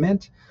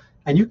comment,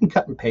 and you can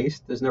cut and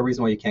paste. There's no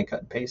reason why you can't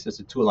cut and paste. There's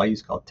a tool I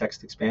use called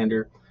Text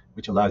Expander,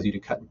 which allows you to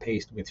cut and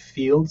paste with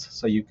fields,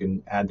 so you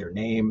can add their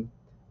name,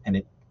 and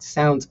it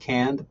sounds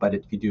canned, but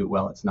if you do it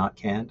well, it's not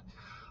canned.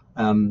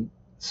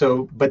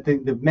 But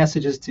the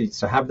message is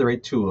to have the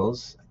right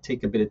tools,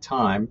 take a bit of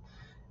time,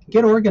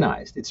 get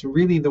organized. It's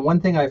really the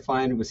one thing I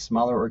find with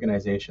smaller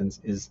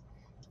organizations is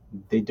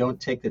they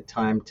don't take the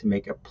time to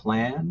make a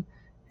plan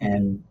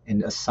and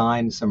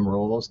assign some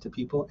roles to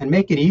people and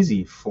make it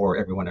easy for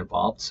everyone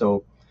involved.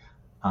 So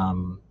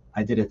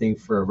I did a thing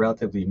for a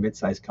relatively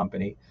mid-sized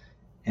company,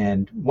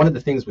 and one of the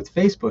things with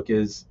Facebook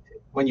is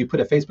when you put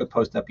a Facebook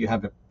post up, you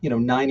have a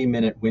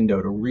 90-minute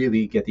window to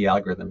really get the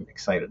algorithm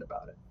excited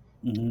about it.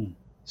 Mm-hmm.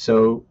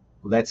 So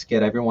let's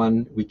get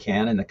everyone we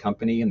can in the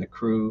company and the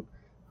crew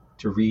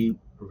to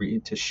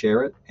to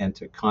share it and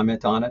to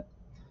comment on it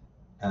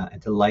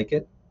and to like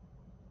it.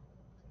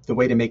 The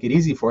way to make it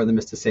easy for them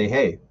is to say,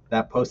 hey,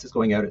 that post is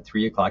going out at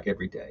 3:00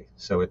 every day.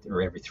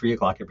 Or every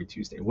 3:00 every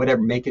Tuesday,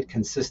 whatever, make it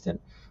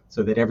consistent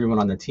so that everyone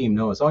on the team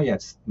knows, oh yeah,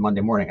 it's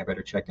Monday morning. I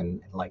better check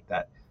and like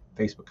that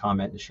Facebook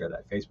comment and share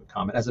that Facebook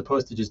comment, as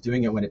opposed to just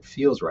doing it when it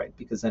feels right,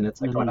 because then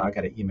it's like, oh no, I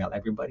got to email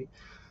everybody.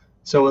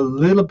 So a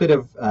little bit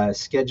of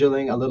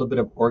scheduling, a little bit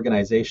of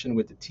organization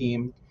with the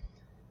team.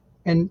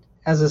 And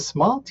as a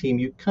small team,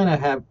 you kind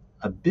of have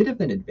a bit of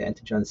an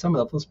advantage on some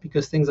levels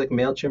because things like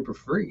MailChimp are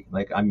free.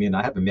 Like, I mean,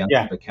 I have a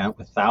MailChimp account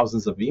with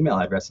thousands of email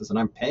addresses, and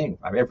I'm paying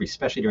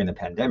especially during the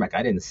pandemic.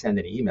 I didn't send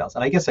any emails,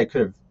 and I guess I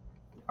could have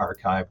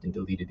archived and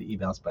deleted the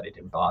emails, but I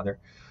didn't bother.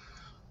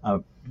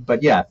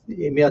 But yeah,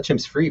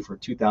 MailChimp's free for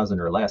 2,000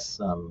 or less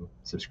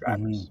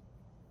subscribers.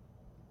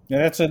 Mm-hmm.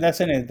 Yeah, that's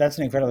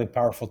an incredibly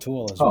powerful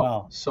tool as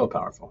well. So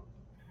powerful.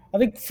 I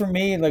think for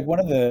me, like one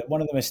of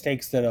the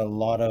mistakes that a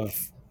lot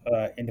of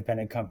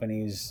independent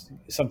companies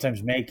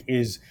sometimes make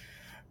is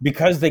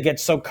because they get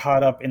so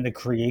caught up in the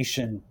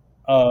creation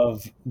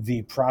of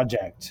the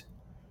project,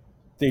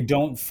 they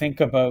don't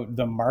think about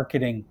the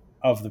marketing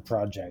of the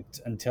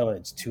project until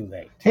it's too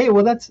late. Hey,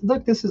 well,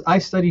 I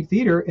studied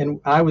theater,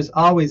 and I was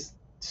always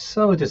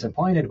so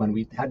disappointed when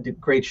we had a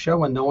great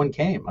show and no one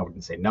came. I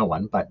wouldn't say no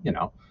one, but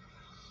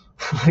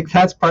like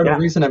that's part of the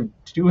reason I'm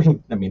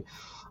doing. I mean,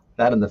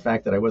 that and the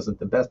fact that I wasn't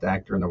the best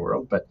actor in the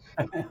world, but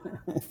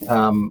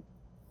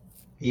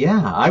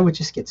yeah, I would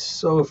just get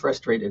so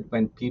frustrated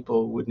when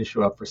people wouldn't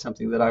show up for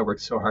something that I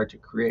worked so hard to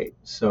create.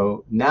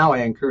 So now I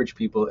encourage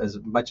people as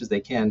much as they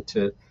can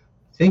to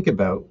think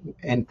about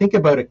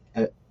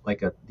the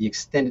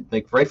extended,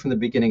 like right from the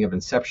beginning of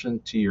inception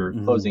to your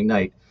closing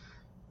night,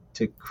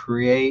 to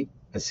create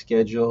a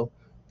schedule,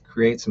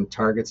 create some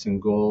targets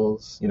and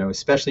goals,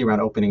 especially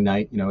around opening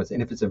night,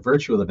 and if it's a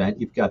virtual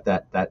event, you've got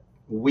that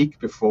week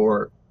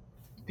before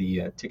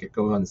the ticket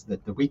goes on,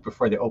 the week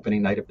before the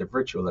opening night of the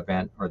virtual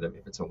event, or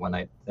if it's a one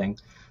night thing,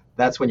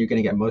 that's when you're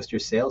going to get most of your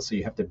sales. So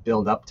you have to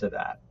build up to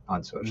that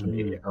on social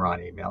media or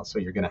on email. So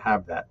you're going to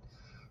have that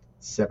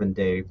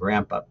 7-day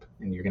ramp up,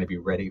 and you're going to be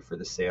ready for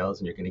the sales,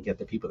 and you're going to get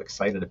the people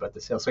excited about the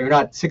sales. So you're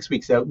not 6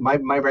 weeks out. My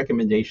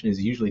recommendation is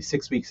usually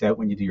 6 weeks out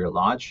when you do your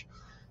launch,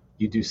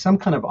 you do some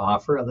kind of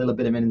offer, a little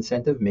bit of an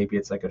incentive. Maybe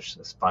it's like a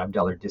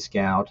 $5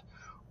 discount,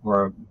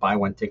 or buy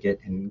one ticket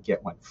and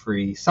get one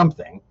free,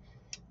 something.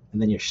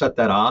 And then you shut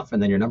that off,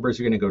 and then your numbers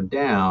are going to go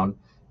down.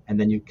 And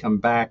then you come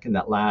back in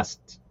that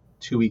last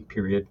 2-week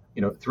period.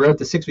 Throughout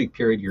the 6-week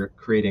period, you're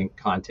creating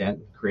content,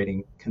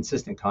 creating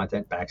consistent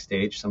content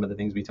backstage, some of the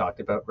things we talked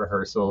about,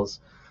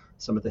 rehearsals,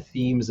 some of the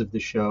themes of the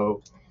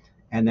show.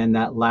 And then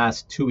that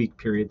last 2-week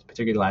period,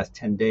 particularly the last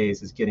 10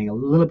 days, is getting a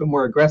little bit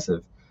more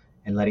aggressive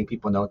and letting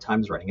people know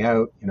time's running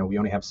out. We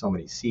only have so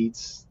many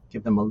seats.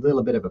 Give them a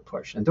little bit of a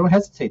push, and don't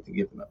hesitate to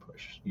give them a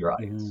push, your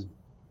audience. Mm-hmm.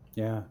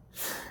 Yeah.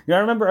 I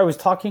remember I was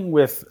talking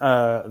with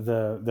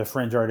the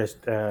Fringe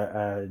artist,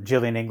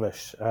 Jillian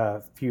English,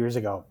 a few years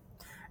ago.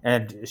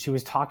 And she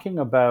was talking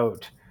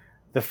about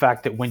the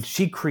fact that when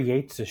she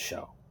creates a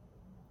show,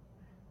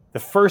 the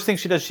first thing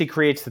she does, she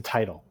creates the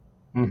title.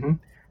 Mm-hmm.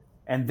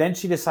 And then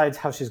she decides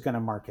how she's going to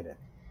market it.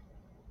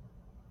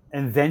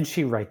 And then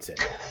she writes it.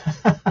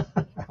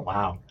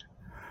 Wow.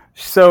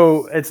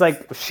 So it's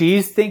like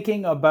she's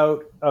thinking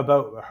about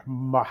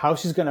how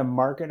she's going to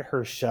market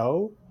her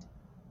show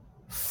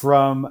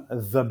from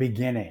the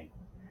beginning.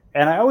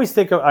 And I always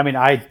think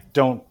I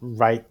don't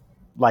write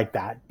like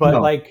that, but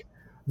like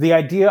the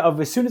idea of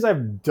as soon as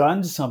I've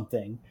done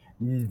something,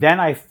 then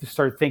I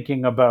start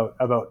thinking about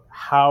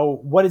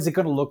what is it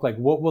going to look like?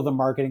 What will the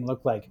marketing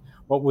look like?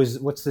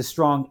 What's the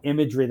strong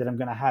imagery that I'm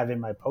going to have in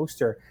my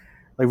poster,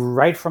 like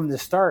right from the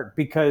start?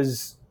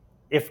 Because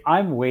if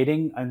I'm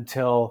waiting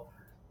until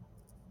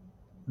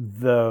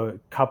the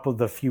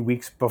few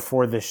weeks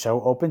before the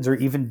show opens, or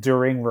even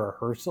during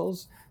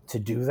rehearsals to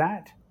do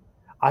that,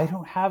 I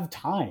don't have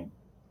time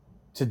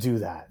to do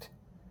that.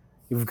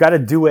 You've got to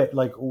do it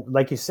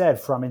like you said,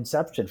 from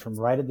inception, from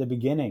right at the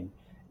beginning,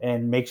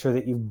 and make sure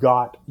that you've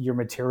got your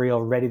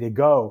material ready to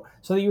go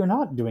so that you're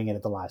not doing it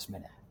at the last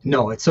minute.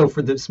 No, it's so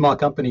for the small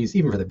companies,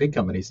 even for the big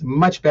companies,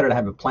 much better to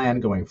have a plan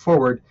going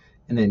forward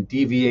and then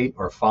deviate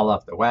or fall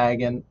off the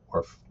wagon,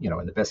 or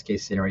in the best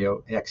case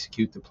scenario,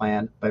 execute the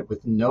plan. But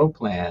with no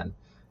plan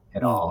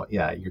at all,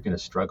 yeah, you're going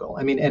to struggle.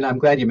 I mean, and I'm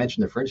glad you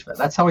mentioned the Fringe Fest.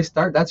 That's how I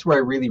started. That's where I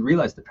really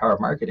realized the power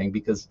of marketing,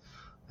 because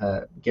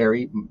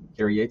Gary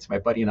Yates, my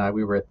buddy, and I,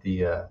 we were at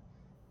the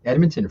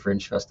Edmonton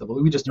Fringe Festival.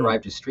 We just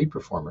arrived as street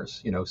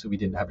performers, so we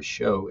didn't have a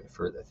show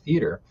for the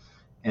theater.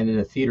 And then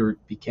the theater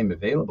became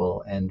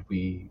available, and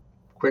we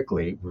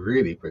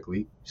really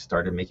quickly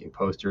started making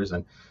posters.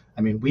 And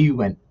I mean, we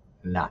went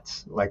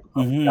nuts. Like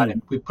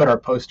we put our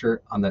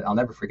poster on I'll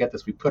never forget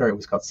this. It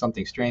was called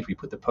Something Strange. We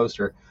put the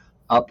poster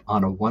up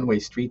on a one-way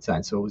street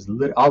sign. So it was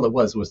all it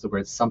was the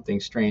word Something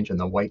Strange and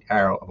the white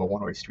arrow of a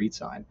one-way street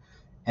sign.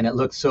 And it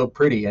looked so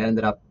pretty. It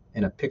ended up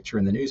in a picture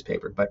in the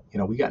newspaper. But,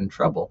 we got in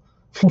trouble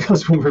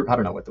because we were, I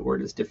don't know what the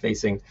word is,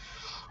 defacing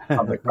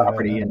public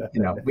property. And,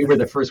 we were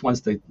the first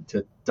ones to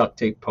duct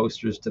tape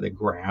posters to the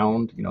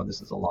ground.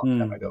 This is a long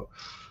time ago.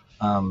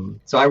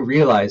 So I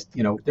realized,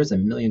 there's a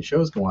million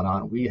shows going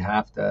on. We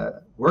have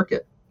to work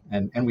it.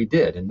 And we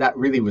did. And that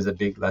really was a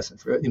big lesson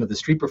for, the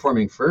street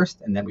performing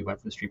first. And then we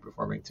went from street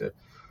performing to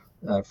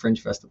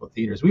Fringe Festival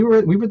theaters. We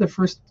were the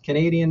first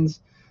Canadians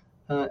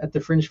at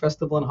the Fringe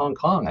Festival in Hong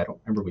Kong. I don't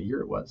remember what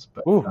year it was,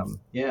 but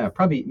yeah,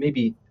 probably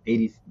maybe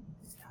 80.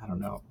 I don't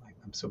know.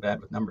 I'm so bad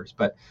with numbers,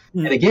 but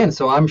and again,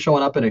 so I'm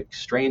showing up in a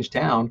strange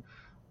town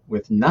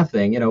with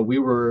nothing. I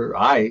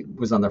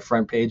was on the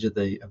front page of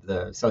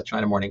the South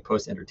China Morning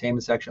Post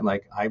entertainment section.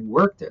 Like, I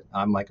worked it.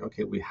 I'm like,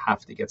 okay, we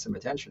have to get some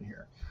attention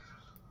here.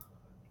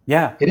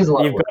 Yeah, it is a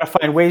lot. You've got to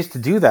find ways to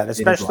do that,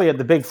 especially at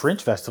the big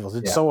Fringe festivals.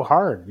 It's so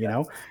hard,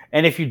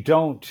 and if you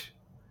don't,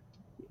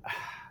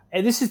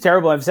 and this is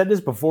terrible. I've said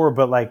this before,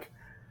 but like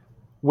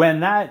when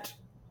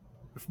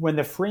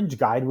the Fringe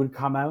Guide would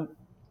come out,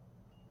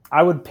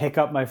 I would pick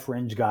up my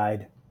Fringe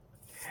Guide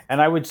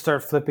and I would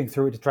start flipping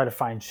through it to try to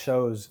find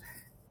shows,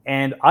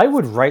 and I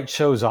would write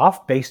shows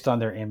off based on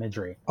their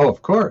imagery. Oh,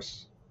 of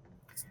course.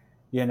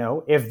 You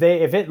know, if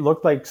it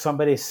looked like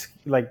somebody's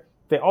like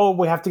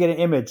we have to get an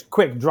image,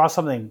 quick, draw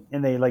something,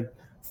 and they like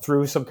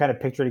threw some kind of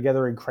picture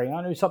together in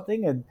crayon or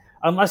something, and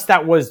unless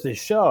that was the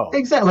show,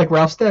 exactly, like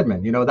Ralph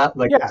Steadman, you know, that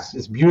like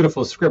it's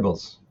beautiful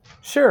scribbles.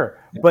 Sure,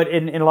 but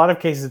in a lot of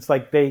cases, it's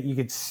like you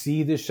could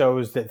see the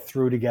shows that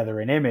threw together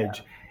an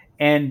image,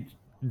 and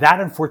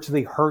that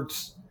unfortunately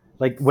hurts.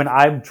 Like when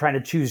I'm trying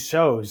to choose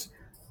shows,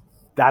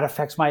 that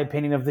affects my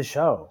opinion of the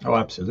show. Oh,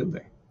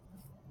 absolutely.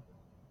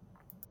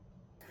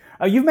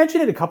 You've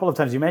mentioned it a couple of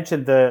times. You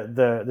mentioned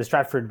the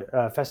Stratford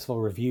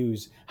Festival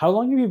reviews. How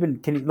long have you been?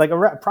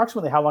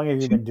 Approximately how long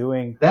have you been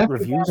doing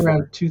reviews?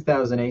 Around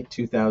 2008,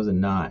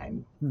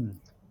 2009.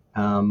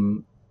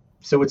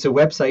 So it's a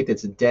website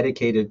that's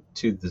dedicated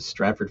to the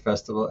Stratford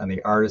Festival and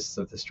the artists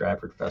of the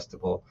Stratford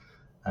Festival.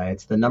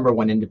 It's the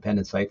 #1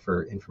 independent site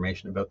for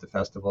information about the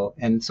festival.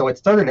 And so it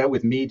started out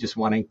with me just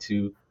wanting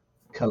to.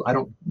 I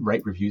don't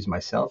write reviews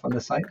myself on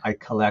the site. I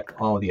collect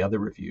all the other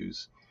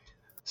reviews.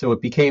 So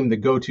it became the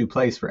go-to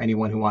place for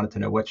anyone who wanted to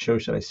know what show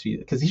should I see.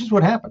 Because this is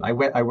what happened. I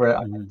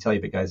can tell you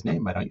the guy's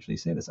name. I don't usually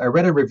say this. I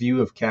read a review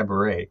of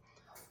Cabaret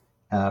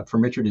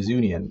from Richard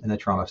Izunian in the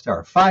Toronto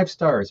Star. 5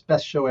 stars,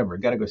 best show ever.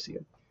 Got to go see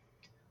it.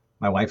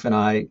 My wife and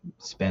I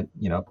spent,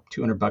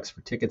 $200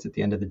 for tickets at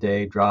the end of the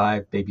day,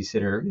 drive,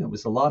 babysitter. It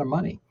was a lot of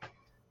money.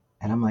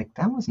 And I'm like,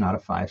 that was not a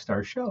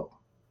 5-star show.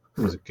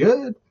 It was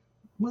good.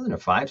 Wasn't a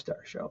 5-star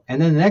show.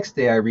 And then the next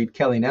day I read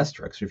Kelly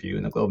Nestruck's review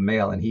in the Globe and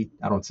Mail, and he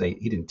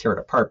didn't tear it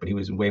apart, but he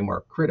was way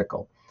more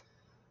critical.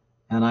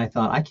 And I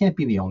thought, I can't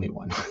be the only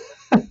one.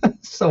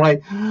 So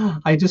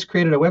I just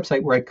created a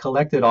website where I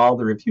collected all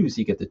the reviews.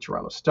 You get the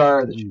Toronto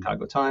Star, the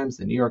Chicago Times,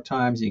 the New York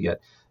Times, you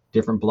get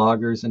different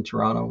bloggers in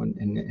Toronto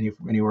and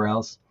anywhere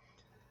else.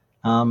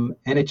 And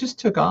it just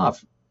took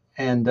off.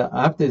 And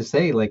I have to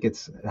say, like,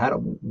 it's had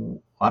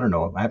I don't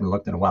know, I haven't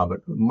looked in a while,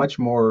 but many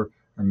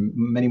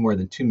more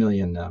than 2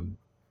 million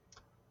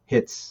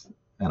hits,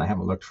 and I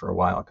haven't looked for a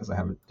while because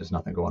there's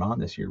nothing going on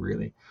this year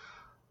really.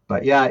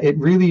 But yeah, it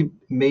really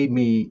made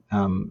me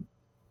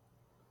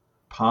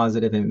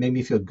positive, and it made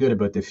me feel good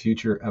about the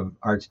future of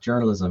arts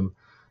journalism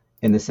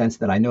in the sense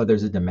that I know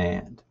there's a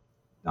demand.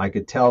 I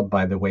could tell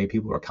by the way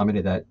people were coming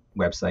to that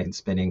website and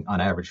spending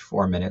on average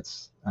 4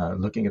 minutes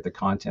looking at the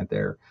content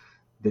there,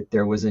 that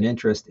there was an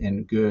interest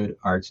in good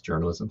arts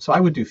journalism. So I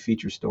would do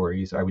feature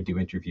stories, I would do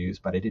interviews,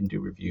 but I didn't do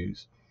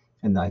reviews.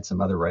 And I had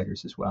some other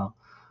writers as well.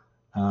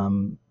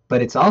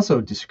 But it's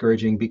also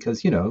discouraging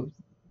because,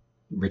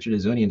 Richard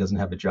Izunian doesn't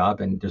have a job,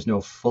 and there's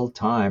no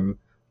full-time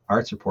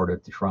arts reporter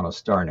at the Toronto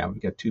Star now.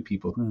 We've got 2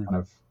 people who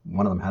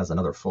one of them has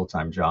another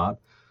full-time job.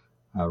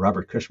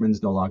 Robert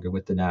Cushman's no longer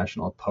with the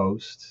National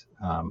Post.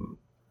 I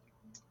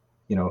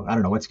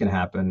don't know what's going to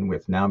happen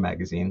with Now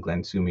Magazine,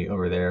 Glenn Sumi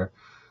over there.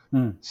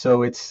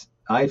 So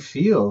I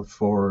feel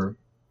for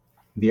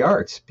the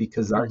arts,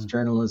 because arts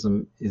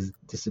journalism is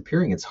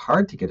disappearing. It's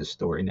hard to get a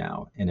story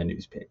now in a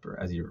newspaper,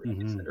 as you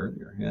said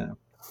earlier. Yeah.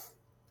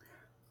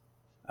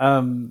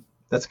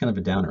 That's kind of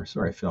a downer.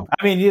 Sorry, Phil.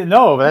 I mean,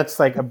 no, that's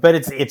but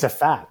it's a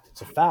fact.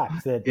 It's a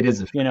fact that it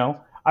is.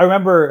 I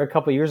remember a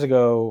couple of years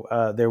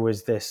ago, there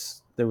was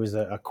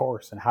a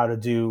course on how to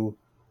do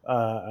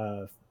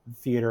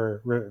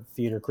theater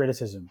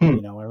criticism.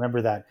 I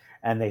remember that,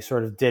 and they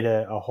sort of did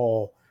a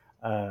whole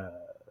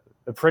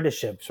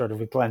apprenticeship sort of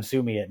with Glenn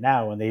Sumi at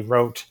Now, and they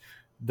wrote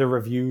the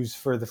reviews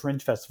for the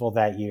Fringe Festival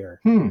that year.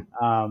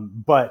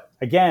 But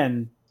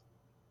again,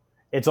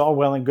 it's all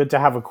well and good to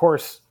have a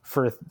course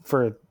for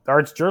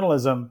arts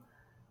journalism,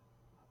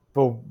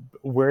 but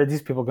where are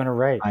these people going to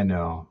write? I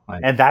know.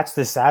 And that's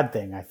the sad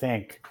thing, I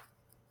think.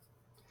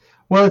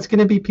 Well, it's going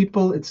to be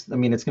people. It's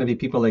going to be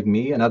people like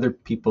me and other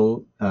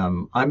people.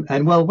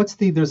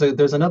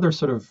 There's another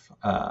sort of.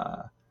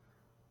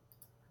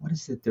 What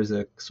is it? There's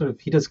a sort of,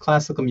 he does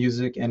classical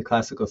music and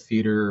classical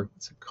theater.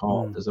 What's it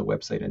called? There's a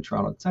website in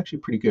Toronto. It's actually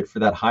pretty good for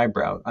that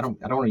highbrow. I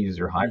don't want to use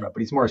your highbrow, but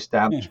he's more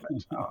establishment.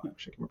 Actually, I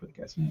can't remember the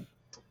guy's name.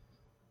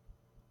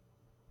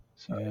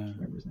 Sorry, I can't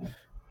remember his name.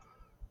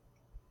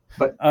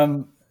 But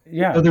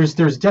so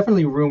there's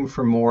definitely room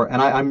for more. And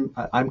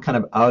I'm kind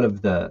of out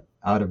of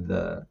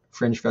the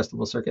Fringe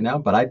Festival circuit now,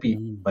 but I'd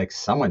be like,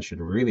 someone should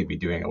really be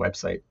doing a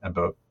website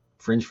about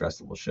Fringe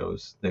Festival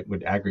shows that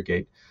would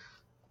aggregate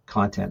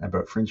content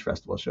about Fringe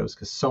Festival shows,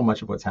 because so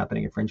much of what's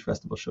happening at Fringe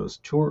Festival shows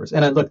tours.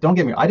 And look, don't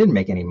get me, I didn't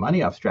make any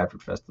money off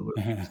Stratford Festival.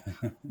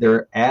 There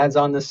are ads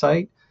on the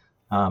site.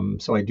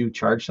 So I do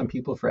charge some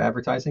people for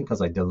advertising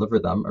because I deliver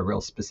them a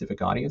real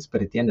specific audience.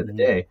 But at the end of the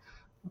day,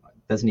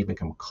 it doesn't even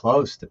come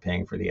close to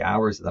paying for the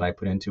hours that I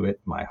put into it.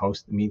 My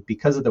host,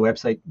 because of the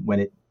website,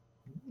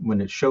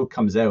 when a show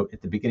comes out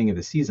at the beginning of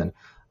the season,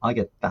 I'll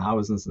get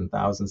thousands and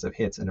thousands of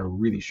hits in a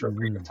really short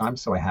period of time.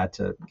 So I had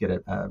to get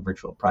a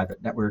virtual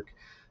private network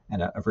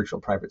and a virtual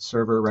private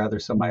server rather.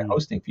 So my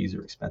hosting fees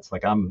are expensive.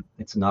 Like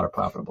it's not a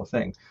profitable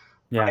thing.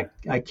 Yeah.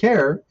 I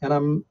care, and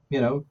I'm,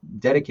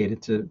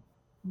 dedicated to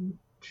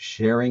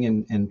sharing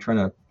and trying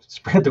to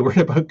spread the word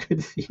about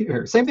good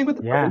theater. Same thing with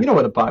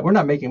we're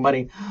not making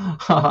money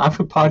off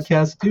a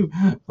podcast too.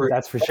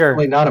 That's for sure.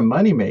 Definitely not a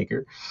money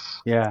maker.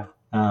 Yeah.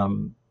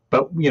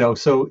 But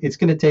so it's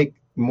going to take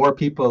more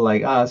people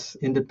like us,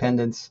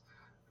 independents,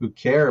 who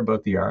care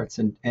about the arts,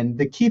 and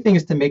the key thing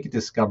is to make it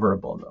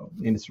discoverable, though.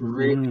 And it's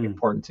really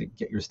important to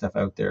get your stuff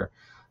out there.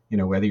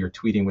 Whether you're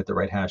tweeting with the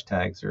right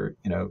hashtags or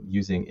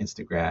using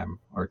Instagram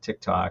or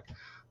TikTok.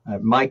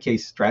 My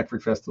case,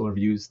 Stratford Festival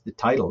Reviews, the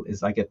title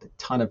is I get a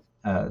ton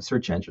of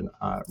search engine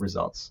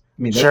results.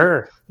 I mean,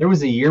 there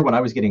was a year when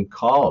I was getting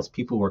calls.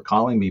 People were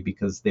calling me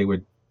because they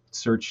would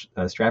search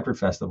Stratford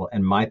Festival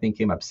and my thing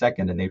came up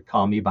second, and they'd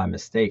call me by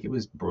mistake. It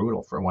was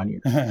brutal for 1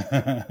 year.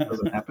 It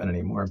doesn't happen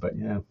anymore, but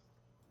yeah.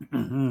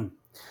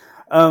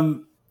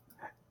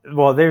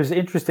 Well, there's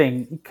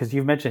interesting because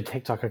you've mentioned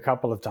TikTok a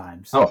couple of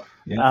times. Oh,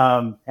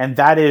 yeah. And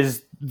that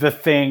is the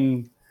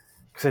thing,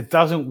 because it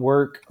doesn't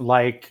work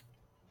like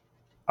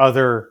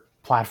other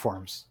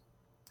platforms.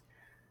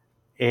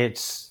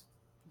 It's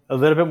a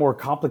little bit more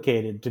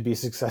complicated to be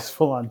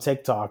successful on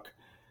TikTok.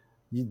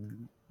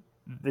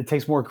 It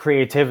takes more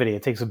creativity.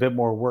 It takes a bit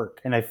more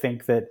work. And I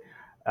think that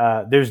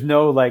there's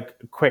no like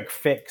quick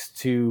fix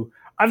to,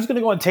 I'm just going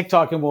to go on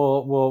TikTok and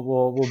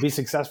we'll be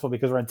successful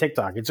because we're on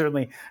TikTok. It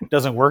certainly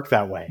doesn't work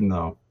that way.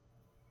 No.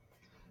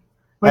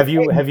 Have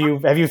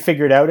you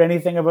figured out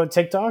anything about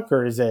TikTok,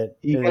 or is it?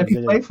 You got to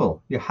be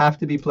playful. You have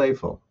to be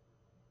playful.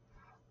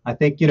 I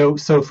think,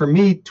 so for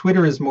me,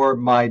 Twitter is more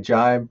my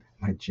jam,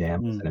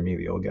 instead of me,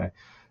 the old guy.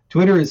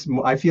 Twitter is,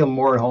 I feel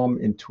more at home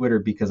in Twitter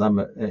because I'm,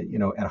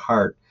 at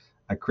heart,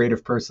 a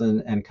creative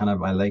person, and kind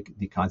of, I like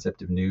the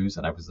concept of news.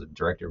 And I was the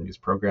director of news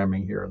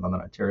programming here in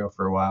London, Ontario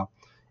for a while.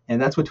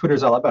 And that's what Twitter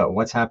is all about.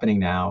 What's happening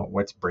now?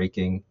 What's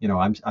breaking?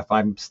 If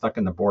I'm stuck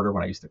in the border,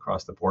 when I used to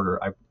cross the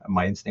border,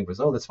 my instinct was,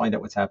 let's find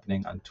out what's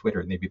happening on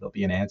Twitter. Maybe there'll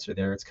be an answer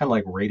there. It's kind of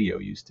like radio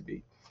used to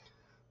be.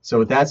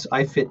 So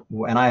I fit,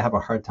 and I have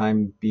a hard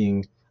time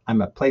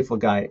I'm a playful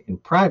guy in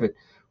private,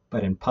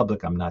 but in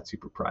public, I'm not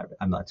super private.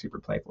 I'm not super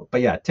playful.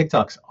 But yeah,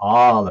 TikTok's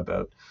all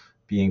about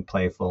being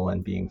playful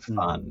and being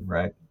fun,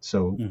 right?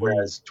 So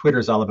whereas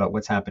Twitter's all about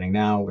what's happening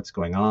now, what's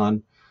going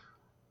on,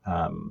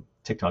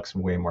 TikTok's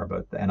way more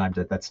about that. And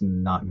that's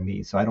not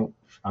me. So I don't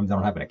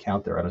have an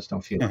account there. I just don't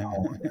feel at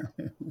home there.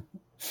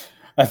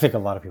 I think a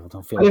lot of people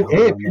don't feel.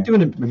 Hey, if you're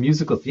doing a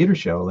musical theater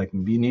show, like,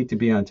 you need to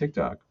be on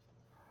TikTok.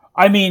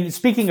 I mean,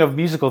 speaking of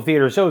musical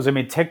theater shows, I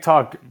mean,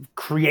 TikTok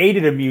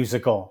created a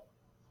musical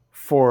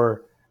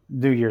for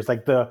New Year's,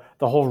 like the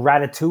whole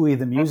Ratatouille,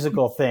 the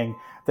musical thing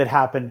that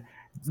happened,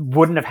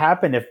 wouldn't have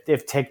happened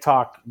if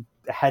TikTok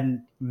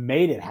hadn't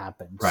made it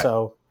happen. Right.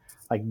 So,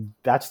 like,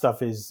 that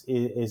stuff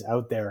is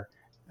out there.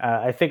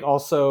 I think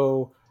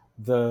also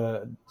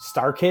the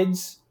Star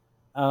Kids,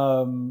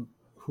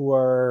 who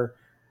are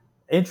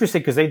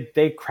interesting because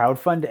they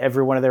crowdfund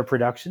every one of their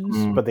productions,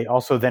 but they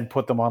also then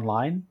put them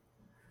online.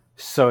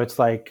 So it's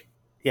like,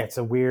 it's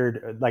a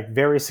weird, like,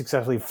 very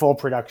successfully full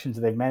productions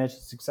they've managed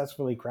to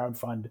successfully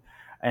crowdfund,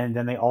 and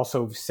then they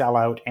also sell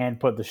out and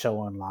put the show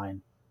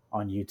online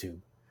on YouTube.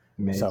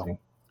 Amazing. So,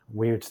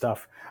 weird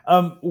stuff.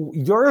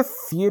 Your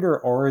theater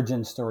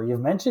origin story,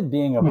 you've mentioned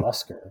being a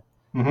busker.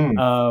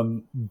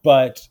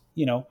 But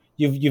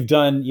you've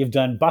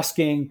done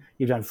busking,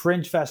 you've done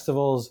fringe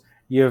festivals,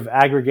 you've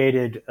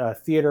aggregated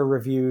theater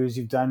reviews,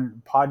 you've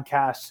done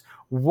podcasts.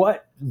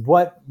 What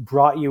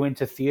brought you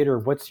into theater?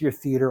 What's your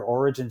theater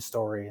origin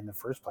story in the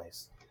first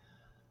place?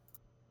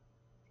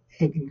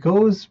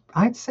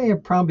 I'd say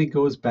it probably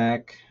goes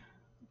back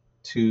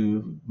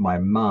to my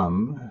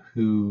mom,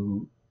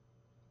 who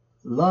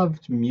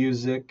loved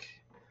music,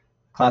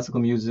 classical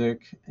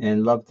music,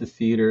 and loved the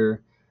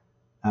theater.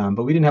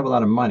 But we didn't have a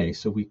lot of money,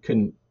 so we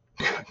couldn't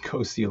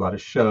go see a lot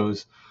of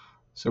shows.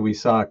 So we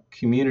saw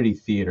community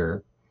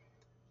theater.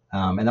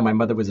 And then my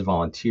mother was a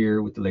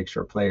volunteer with the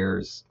Lakeshore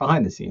Players,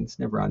 behind the scenes,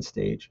 never on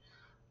stage.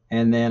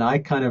 And then I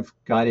kind of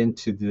got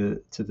into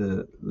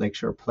the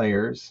Lakeshore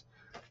Players.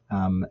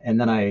 And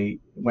then I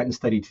went and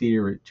studied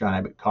theater at John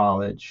Abbott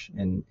College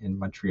in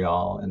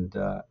Montreal. And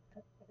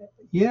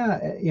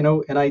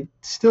and I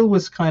still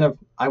was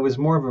I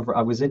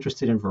was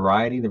interested in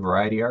the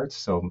variety arts.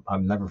 So I'll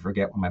never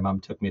forget when my mom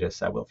took me to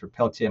Saint Wilfrid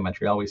Pelletier in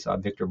Montreal. We saw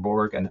Victor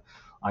Borg, and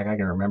I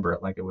can remember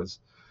it like it was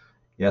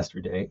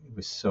yesterday. It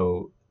was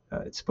so,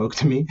 it spoke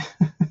to me.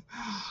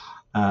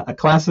 A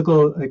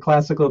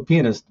classical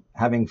pianist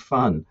having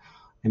fun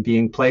and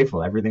being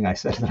playful. Everything I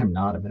said that I'm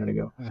not a minute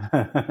ago.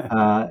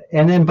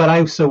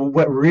 So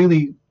what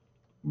really,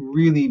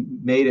 really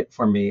made it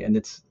for me, and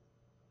it's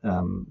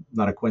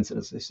not a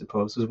coincidence, I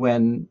suppose, was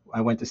when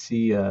I went to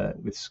see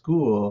with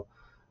school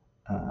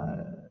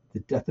The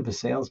Death of a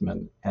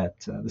Salesman at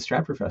the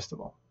Stratford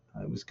Festival.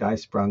 It was Guy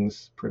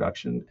Sprung's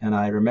production, and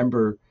I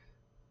remember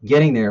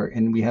getting there,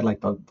 and we had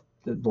like the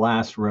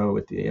last row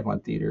at the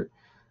Avon Theater,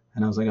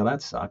 and I was like, oh,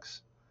 that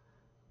sucks.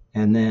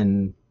 And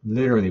then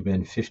literally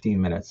within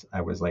 15 minutes,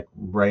 I was like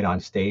right on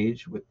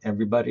stage with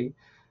everybody.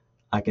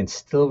 I can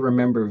still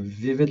remember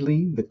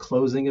vividly the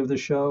closing of the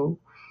show.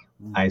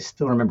 I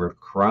still remember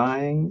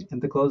crying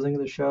at the closing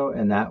of the show,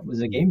 and that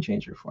was a game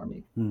changer for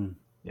me. Mm.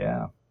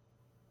 Yeah.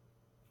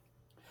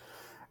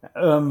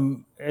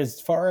 As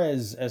far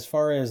as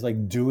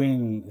like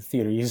doing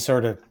theater, you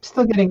sort of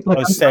Still getting,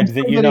 look, said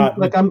that you're not.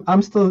 like,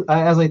 I'm still,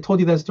 as I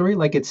told you that story,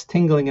 like it's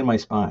tingling in my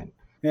spine.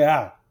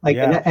 Yeah. Like,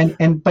 Yeah.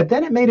 but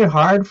then it made it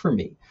hard for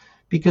me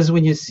because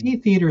when you see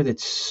theater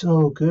that's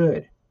so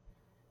good,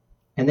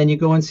 and then you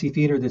go and see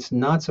theater that's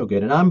not so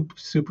good, and I'm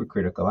super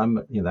critical. I'm,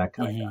 that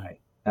kind of guy.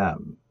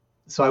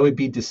 So I would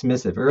be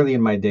dismissive. Early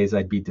in my days,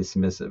 I'd be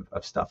dismissive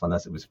of stuff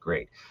unless it was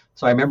great.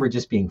 So I remember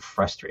just being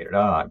frustrated.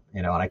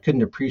 And I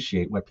couldn't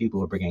appreciate what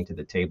people were bringing to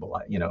the table.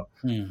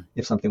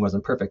 If something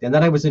wasn't perfect. And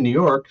then I was in New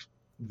York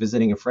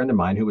visiting a friend of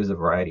mine who was a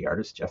variety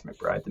artist, Jeff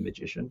McBride, the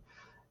magician.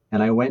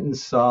 And I went and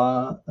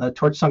saw a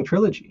Torch Song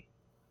Trilogy.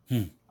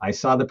 I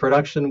saw the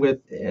production with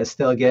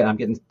Estelle Getty. I'm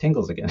getting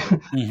tingles again.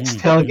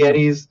 Estelle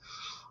Getty's,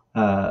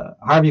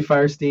 Harvey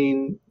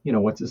Fierstein.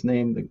 What's his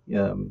name?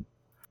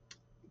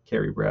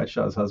 Carrie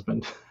Bradshaw's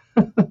husband.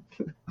 I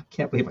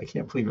can't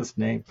believe his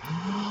name.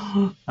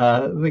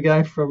 The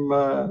guy from.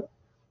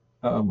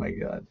 Oh my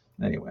God.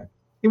 Anyway,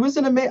 it was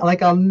an amazing.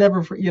 Like I'll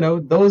never,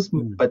 those,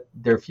 but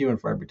they're few and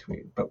far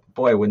between. But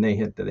boy, when they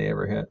hit, did they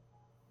ever hit?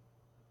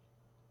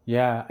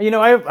 Yeah,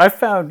 I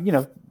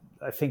found,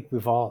 I think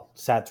we've all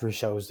sat through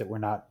shows that were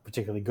not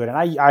particularly good, and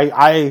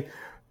I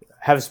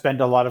have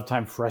spent a lot of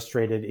time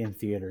frustrated in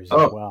theaters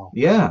as well.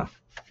 Yeah.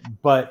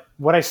 But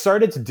what I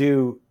started to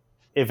do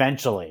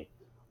eventually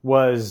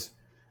was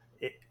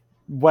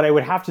what I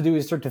would have to do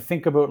is start to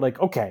think about like,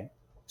 okay,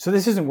 so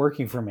this isn't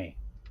working for me.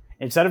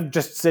 Instead of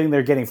just sitting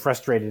there getting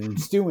frustrated and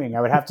stewing,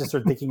 I would have to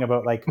start thinking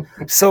about like,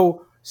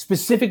 so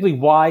specifically,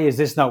 why is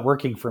this not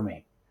working for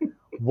me?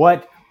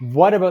 What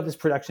about this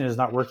production is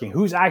not working?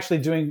 Who's actually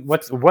doing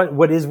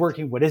what is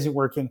working, what isn't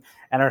working?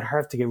 And I'd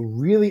have to get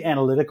really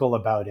analytical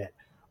about it.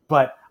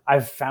 But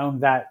I've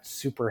found that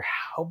super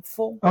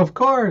helpful. Of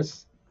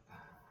course.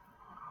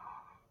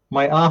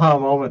 My aha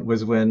moment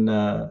was when,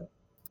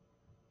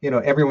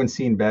 everyone's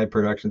seen bad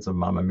productions of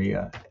Mamma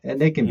Mia,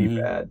 and they can be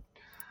bad.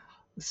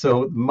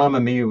 So Mamma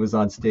Mia was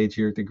on stage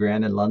here at the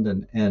Grand in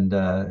London, and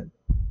I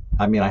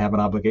have an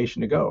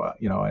obligation to go.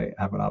 I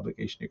have an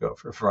obligation to go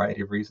for a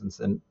variety of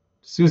reasons. And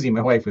Susie,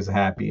 my wife, was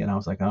happy, and I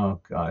was like,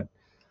 oh God.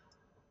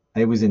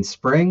 It was in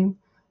spring.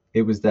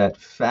 It was that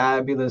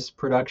fabulous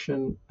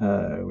production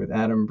with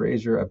Adam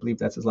Brazier, I believe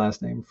that's his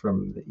last name,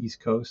 from the East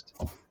Coast.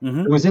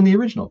 It was in the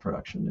original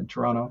production in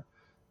Toronto.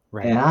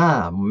 Right.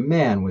 And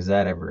man, was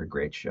that ever a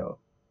great show.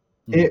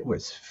 It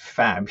was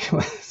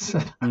fabulous.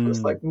 I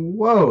was like,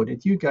 whoa,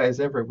 did you guys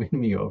ever win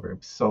me over? It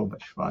was so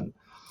much fun.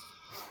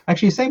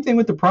 Actually, same thing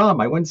with The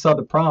Prom. I went and saw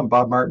The Prom,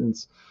 Bob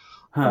Martin's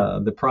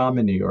The Prom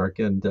in New York.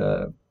 And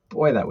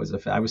boy, that was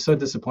I was so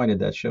disappointed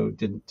that show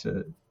didn't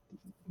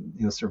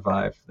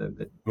survive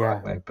the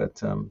Broadway.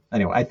 But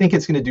anyway, I think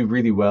it's going to do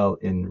really well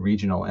in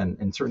regional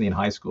and certainly in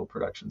high school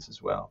productions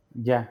as well.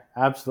 Yeah,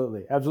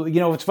 absolutely. Absolutely.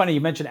 It's funny. You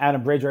mentioned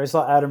Adam Brazier. I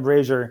saw Adam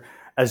Brazier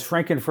as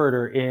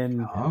Frankenfurter in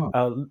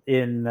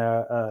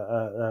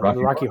the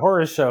Rocky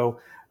Horror Show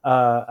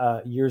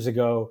years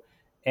ago.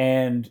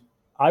 And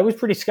I was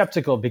pretty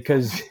skeptical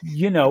because,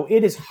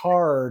 it is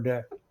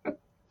hard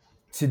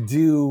to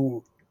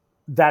do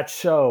that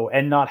show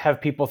and not have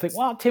people think,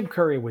 well, Tim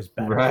Curry was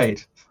better.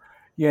 Right.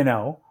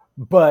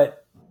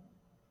 But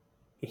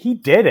he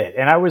did it.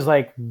 And I was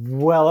like,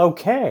 well,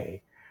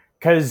 okay.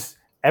 Because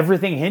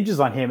everything hinges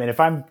on him. And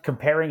if I'm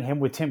comparing him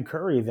with Tim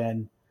Curry,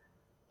 then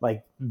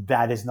like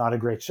that is not a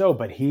great show.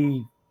 But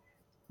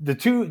the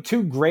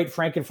two great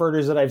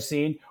Frankenfurters that I've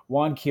seen,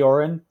 Juan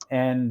Kioran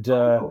and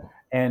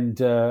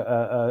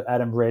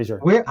Adam Brazier.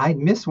 I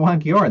miss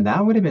Juan Kioran.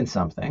 That would have been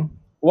something.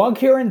 Juan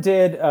Kioran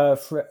did.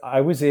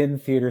 I was in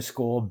theater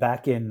school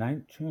back in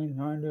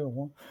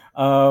 1991,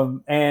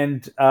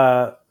 and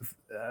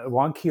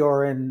Juan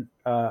Kioran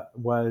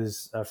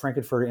was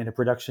Frankenfurter in a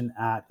production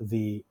at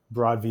the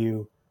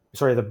Broadview.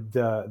 Sorry,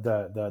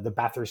 the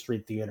Bathurst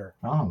Street Theater.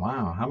 Oh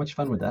wow! How much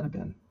fun would that have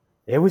been?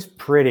 It was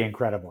pretty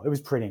incredible.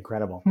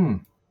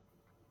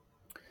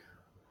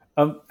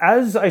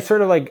 As I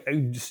sort of like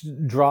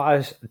just draw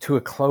us to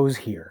a close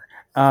here,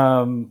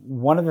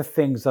 one of the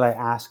things that I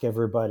ask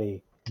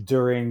everybody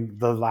during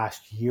the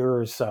last year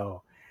or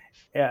so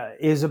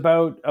is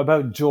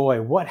about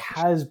joy. What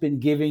has been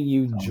giving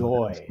you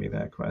joy? Ask me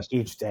that question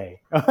each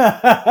day.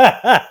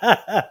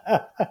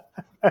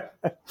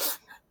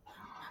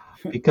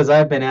 Because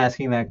I've been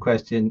asking that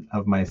question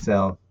of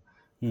myself,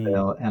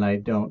 Bill, and I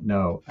don't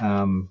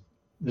know.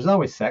 There's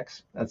always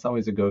sex. That's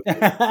always a go-to.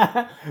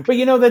 But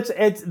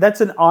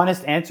that's an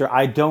honest answer.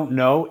 I don't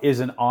know is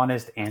an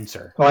honest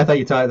answer. Oh, I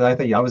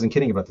wasn't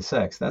kidding about the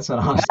sex. That's an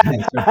honest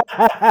answer.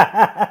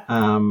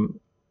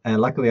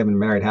 And luckily, I've been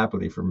married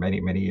happily for many,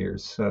 many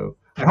years. So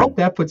I hope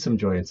that puts some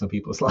joy in some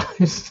people's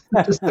lives.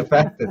 Just the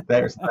fact that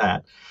there's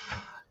that.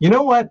 You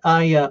know what?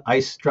 I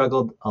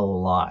struggled a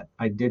lot.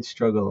 I did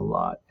struggle a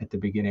lot at the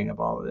beginning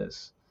of all of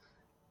this.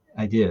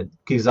 I did,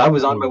 because I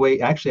was on my way.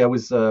 Actually,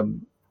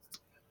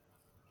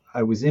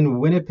 I was in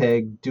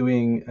Winnipeg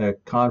doing a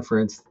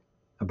conference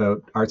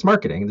about arts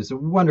marketing. There's a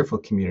wonderful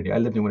community. I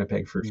lived in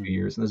Winnipeg for a few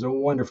years, and there's a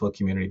wonderful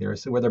community there.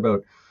 So whether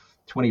about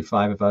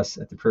 25 of us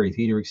at the Prairie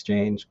Theatre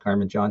Exchange,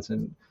 Carmen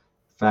Johnson,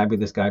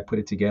 fabulous guy, put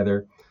it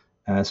together.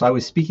 So I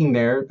was speaking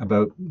there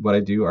about what I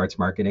do, arts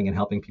marketing, and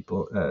helping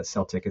people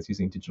sell tickets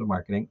using digital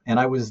marketing. And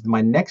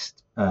my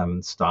next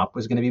stop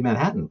was going to be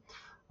Manhattan.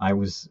 I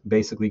was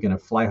basically going to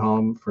fly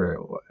home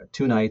for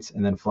 2 nights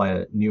and then fly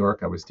to New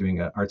York. I was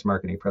doing an arts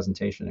marketing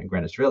presentation in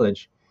Greenwich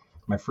Village,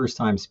 my first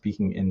time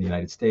speaking in the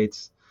United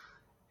States.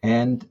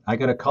 And I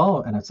got a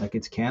call, and it's like,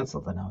 it's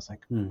canceled. And I was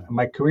like,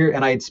 my career,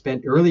 and I had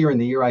spent earlier in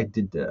the year, I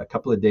did a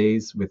couple of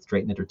days with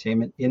Drayton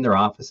Entertainment in their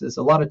offices.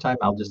 A lot of time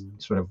I'll just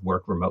sort of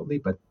work remotely,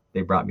 but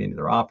they brought me into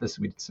their office.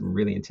 We did some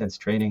really intense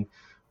training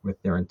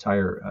with their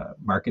entire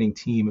marketing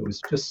team. It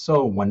was just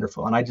so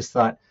wonderful. And I just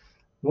thought,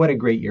 what a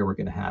great year we're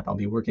going to have. I'll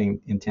be working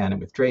in tandem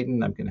with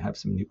Drayton. I'm going to have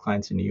some new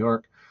clients in New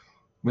York.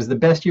 It was the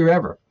best year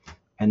ever.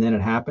 And then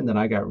it happened, and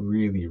I got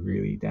really,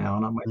 really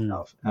down on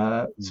myself.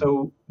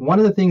 So one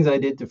of the things I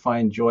did to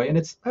find joy, and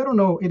I don't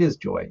know, it is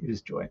joy. It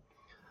is joy.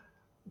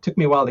 It took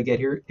me a while to get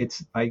here.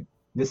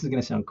 This is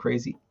going to sound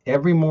crazy.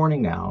 Every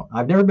morning now,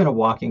 I've never been a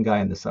walking guy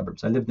in the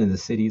suburbs. I lived in the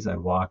cities. I'd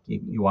walk.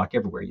 You walk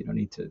everywhere. You don't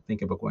need to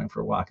think about going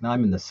for a walk. Now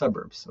I'm in the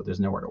suburbs, so there's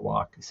nowhere to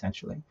walk,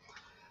 essentially.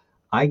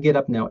 I get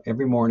up now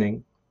every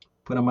morning,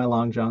 put on my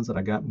long johns that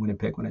I got in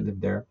Winnipeg when I lived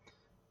there,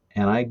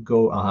 and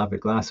I'll have a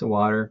glass of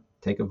water,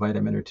 take a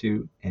vitamin or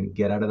two, and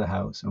get out of the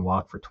house and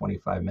walk for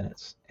 25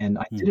 minutes. And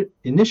I did it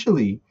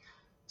initially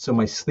so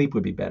my sleep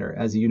would be better.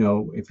 As you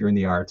know, if you're in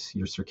the arts,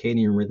 your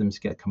circadian rhythms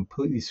get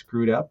completely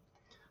screwed up.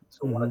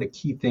 So one of the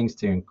key things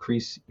to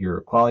increase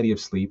your quality of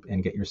sleep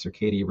and get your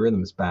circadian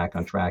rhythms back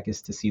on track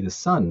is to see the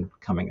sun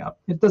coming up.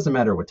 It doesn't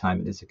matter what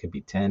time it is. It could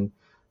be 10, it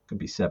could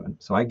be 7.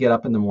 So I get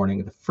up in the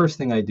morning. The first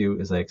thing I do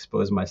is I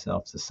expose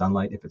myself to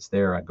sunlight. If it's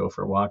there, I go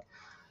for a walk.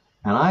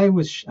 And I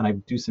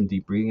do some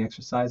deep breathing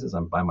exercises.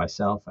 I'm by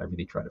myself. I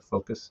really try to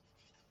focus.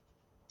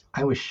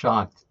 I was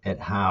shocked at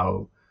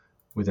how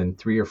within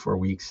 3 or 4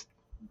 weeks,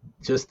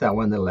 just that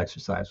one little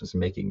exercise was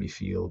making me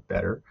feel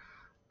better,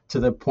 to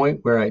the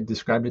point where I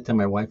described it to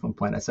my wife one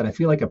point. I said, I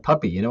feel like a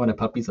puppy. You know, when a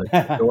puppy's like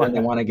at the door and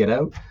they want to get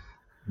out?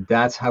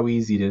 That's how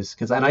easy it is.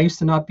 And I used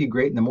to not be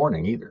great in the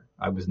morning either.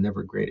 I was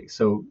never great.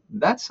 So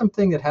that's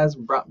something that has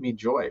brought me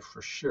joy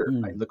for sure.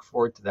 I look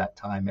forward to that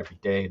time every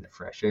day, the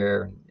fresh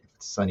air. And if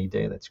it's a sunny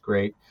day, that's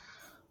great.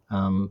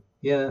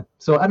 Yeah.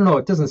 So I don't know.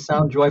 It doesn't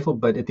sound joyful,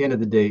 but at the end of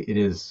the day, it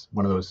is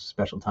one of those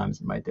special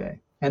times in my day.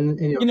 And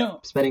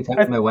spending time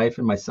with my wife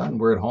and my son,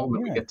 we're at home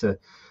and we get to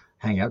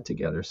hang out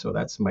together. So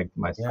that's my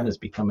son has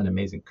become an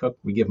amazing cook.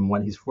 We give him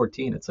one. He's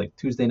 14. It's like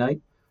Tuesday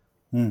night,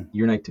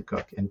 your night to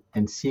cook.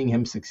 And seeing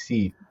him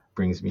succeed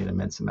brings me an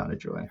immense amount of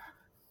joy.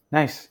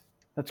 Nice.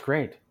 That's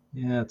great.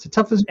 Yeah, it's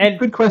a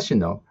good question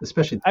though,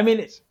 especially. I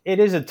mean, it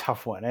is a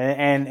tough one,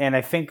 and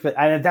I think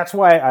that's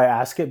why I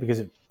ask it, because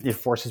it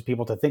forces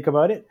people to think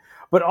about it.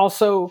 But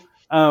also,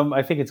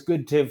 I think it's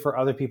good for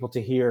other people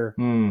to hear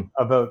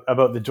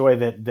about the joy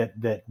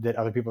that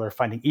other people are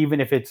finding,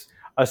 even if it's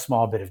a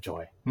small bit of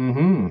joy.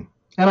 Mm-hmm.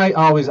 And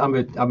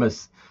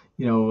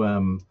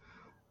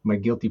my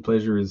guilty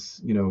pleasure is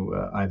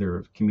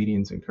either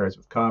comedians and Cars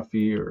with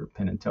Coffee or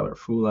Penn and Teller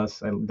Fool Us.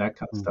 That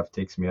kind of stuff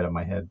takes me out of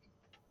my head.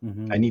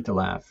 I need to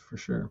laugh for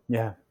sure.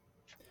 Yeah.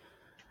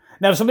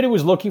 Now, if somebody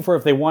was looking for,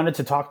 if they wanted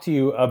to talk to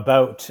you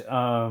about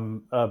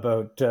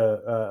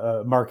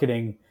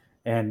marketing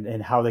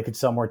and how they could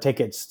sell more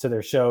tickets to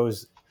their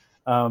shows,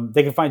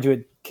 they can find you at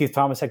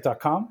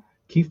KeithThomasek.com.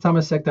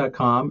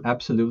 KeithThomasek.com,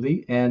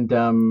 absolutely. And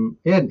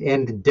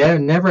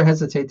never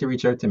hesitate to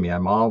reach out to me.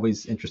 I'm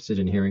always interested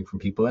in hearing from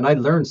people. And I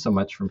learn so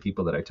much from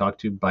people that I talk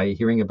to by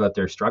hearing about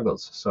their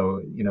struggles.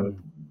 So,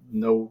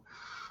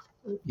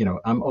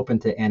 I'm open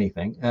to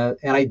anything. And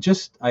I've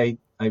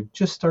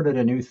just started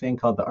a new thing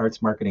called the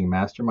Arts Marketing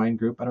Mastermind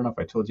Group. I don't know if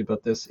I told you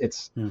about this.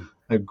 It's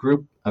a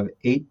group of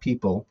 8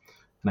 people,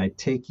 and I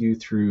take you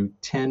through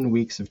 10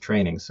 weeks of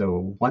training.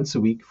 So once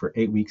a week for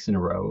 8 weeks in a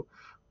row,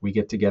 we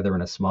get together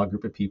in a small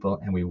group of people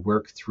and we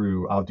work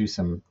through, I'll do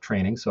some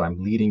training. So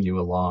I'm leading you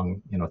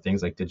along,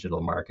 things like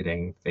digital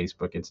marketing,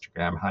 Facebook,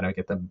 Instagram, how to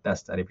get the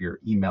best out of your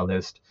email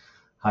list,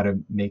 how to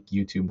make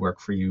YouTube work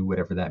for you,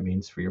 whatever that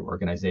means for your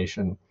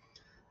organization.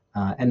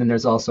 And then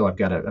there's also, I've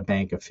got a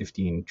bank of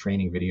 15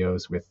 training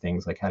videos with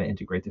things like how to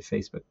integrate the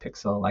Facebook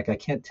pixel. Like, I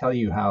can't tell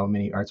you how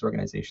many arts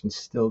organizations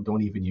still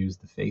don't even use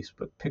the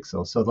Facebook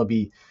pixel. So they'll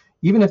be,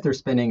 even if they're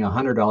spending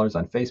 $100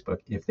 on Facebook,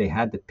 if they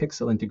had the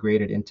pixel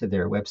integrated into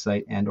their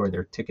website and or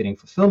their ticketing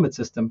fulfillment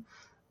system,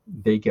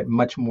 they get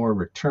much more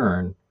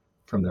return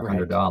from their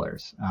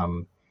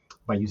 $100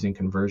 by using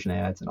conversion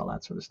ads and all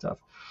that sort of stuff.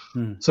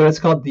 So it's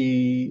called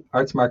the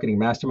Arts Marketing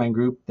Mastermind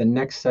Group. The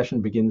next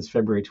session begins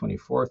February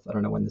 24th. I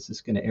don't know when this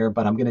is going to air,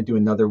 but I'm going to do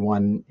another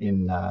one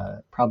in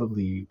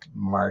probably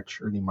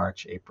early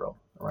March, April,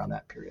 around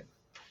that period.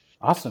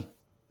 Awesome.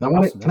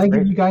 Awesome. Can I That's give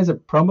great. you guys a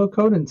promo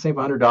code and save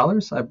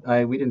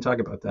 $100? We didn't talk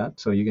about that,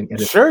 so you can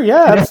get it. Sure.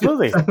 Yeah,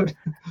 absolutely.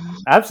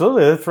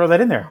 Absolutely. Let's throw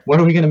that in there. What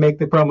are we going to make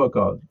the promo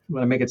code? You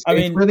want to make it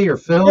stage worthy or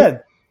Phil? Yeah,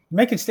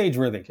 make it stage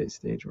worthy. Okay,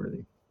 stage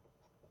worthy.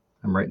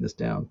 I'm writing this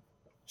down.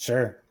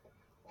 Sure.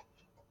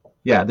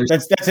 Yeah,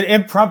 that's an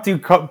impromptu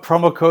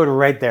promo code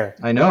right there.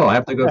 I know. I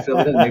have to go fill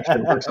it in and make sure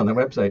it works on the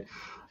website.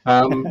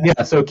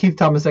 Yeah, so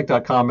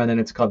KeithThomasek.com, and then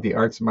it's called the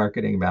Arts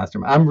Marketing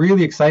Mastermind. I'm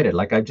really excited.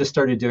 Like, I've just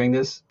started doing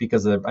this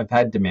because I've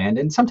had demand.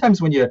 And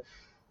sometimes when you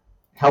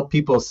help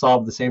people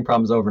solve the same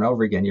problems over and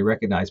over again, you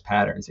recognize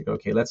patterns. You go,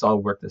 okay, let's all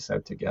work this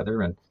out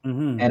together. And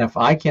and if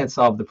I can't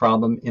solve the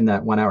problem in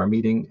that 1 hour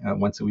meeting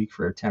once a week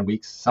for 10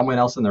 weeks, someone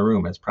else in the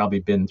room has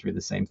probably been through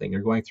the same thing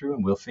you're going through,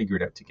 and we'll figure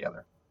it out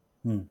together.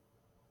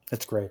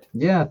 That's great.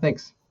 Yeah,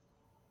 thanks.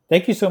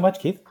 Thank you so much,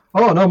 Keith.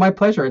 Oh, no, my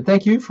pleasure. And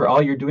thank you for all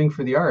you're doing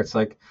for the arts.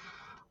 Like,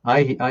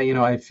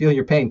 I feel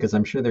your pain, because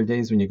I'm sure there are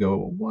days when you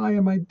go, why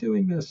am I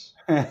doing this?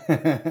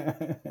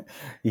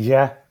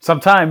 Yeah,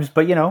 sometimes,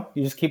 but you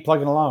just keep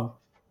plugging along.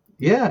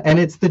 Yeah, and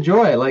it's the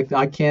joy. Like,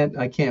 I can't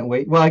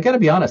wait. Well, I got to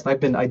be honest. I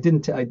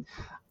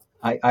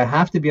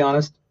have to be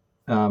honest.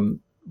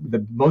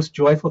 The most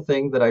joyful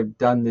thing that I've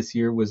done this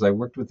year was I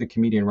worked with the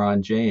comedian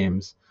Ron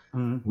James.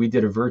 We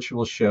did a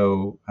virtual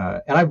show,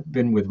 and I've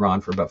been with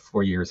Ron for about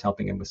 4 years,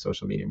 helping him with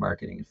social media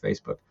marketing and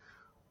Facebook.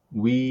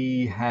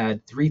 We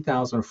had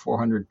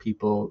 3,400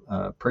 people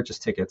purchase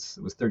tickets.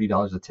 It was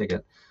 $30 a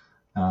ticket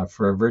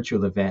for a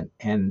virtual event,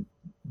 and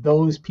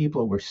those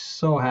people were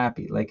so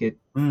happy. Like,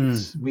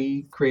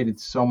 we created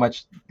so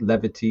much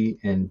levity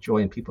and joy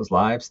in people's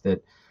lives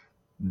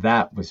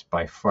that was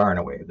by far and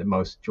away the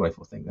most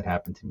joyful thing that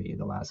happened to me in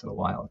the last little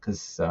while.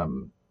 Because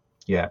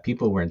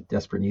people were in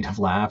desperate need of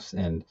laughs,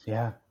 and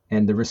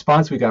the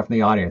response we got from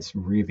the audience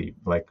really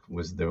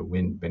was the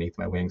wind beneath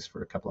my wings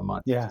for a couple of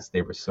months. Yeah,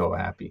 they were so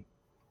happy.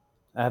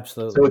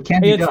 Absolutely. So it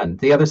can be done.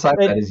 The other side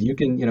of that is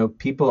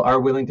people are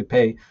willing to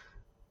pay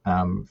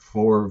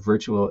for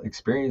virtual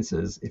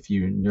experiences if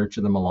you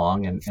nurture them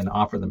along and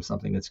offer them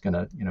something that's going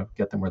to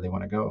get them where they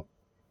want to go.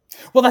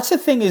 Well, that's the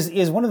thing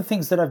is one of the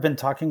things that I've been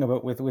talking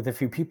about with a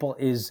few people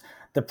is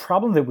the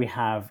problem that we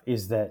have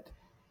is that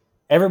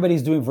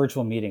everybody's doing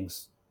virtual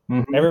meetings.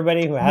 Mm-hmm.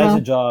 Everybody who has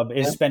a job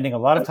is spending a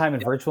lot of time in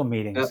virtual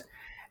meetings,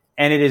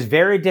 and it is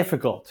very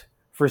difficult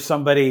for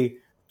somebody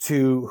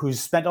who's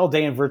spent all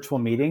day in virtual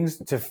meetings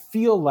to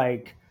feel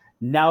like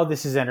now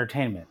this is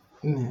entertainment.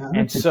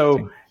 And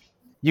so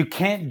you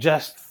can't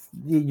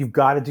you've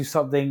got to do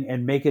something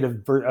and make it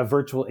a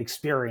virtual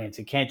experience.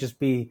 It can't just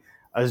be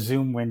a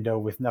Zoom window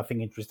with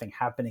nothing interesting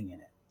happening in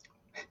it.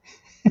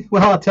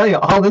 Well, I'll tell you,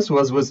 all this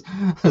was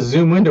a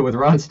Zoom window with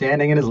Ron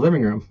standing in his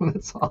living room.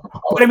 That's all.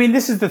 But I mean,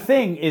 this is the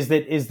thing: is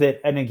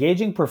that an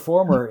engaging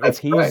performer,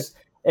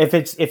 if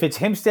it's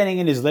him standing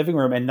in his living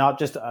room and not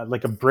just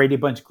like a Brady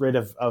Bunch grid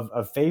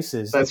of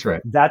faces, that's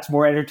right. That's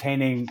more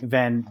entertaining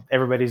than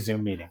everybody's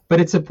Zoom meeting. But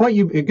it's a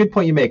good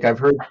point you make. I've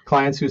heard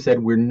clients who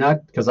said we're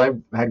not, because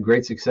I've had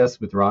great success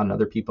with Ron and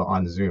other people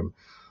on Zoom.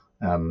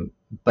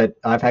 But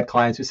I've had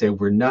clients who say,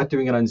 we're not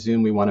doing it on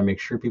Zoom. We want to make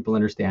sure people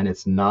understand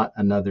it's not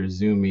another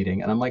Zoom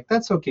meeting. And I'm like,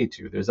 that's okay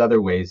too. There's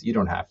other ways. You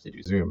don't have to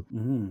do Zoom.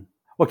 Mm-hmm.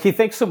 Well, Keith,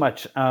 thanks so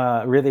much.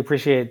 Really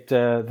appreciate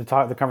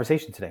the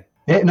conversation today.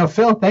 Hey, no,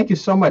 Phil, thank you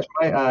so much.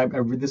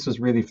 This was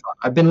really fun.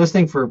 I've been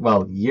listening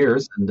for,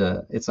 years,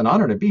 and it's an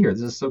honor to be here.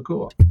 This is so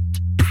cool.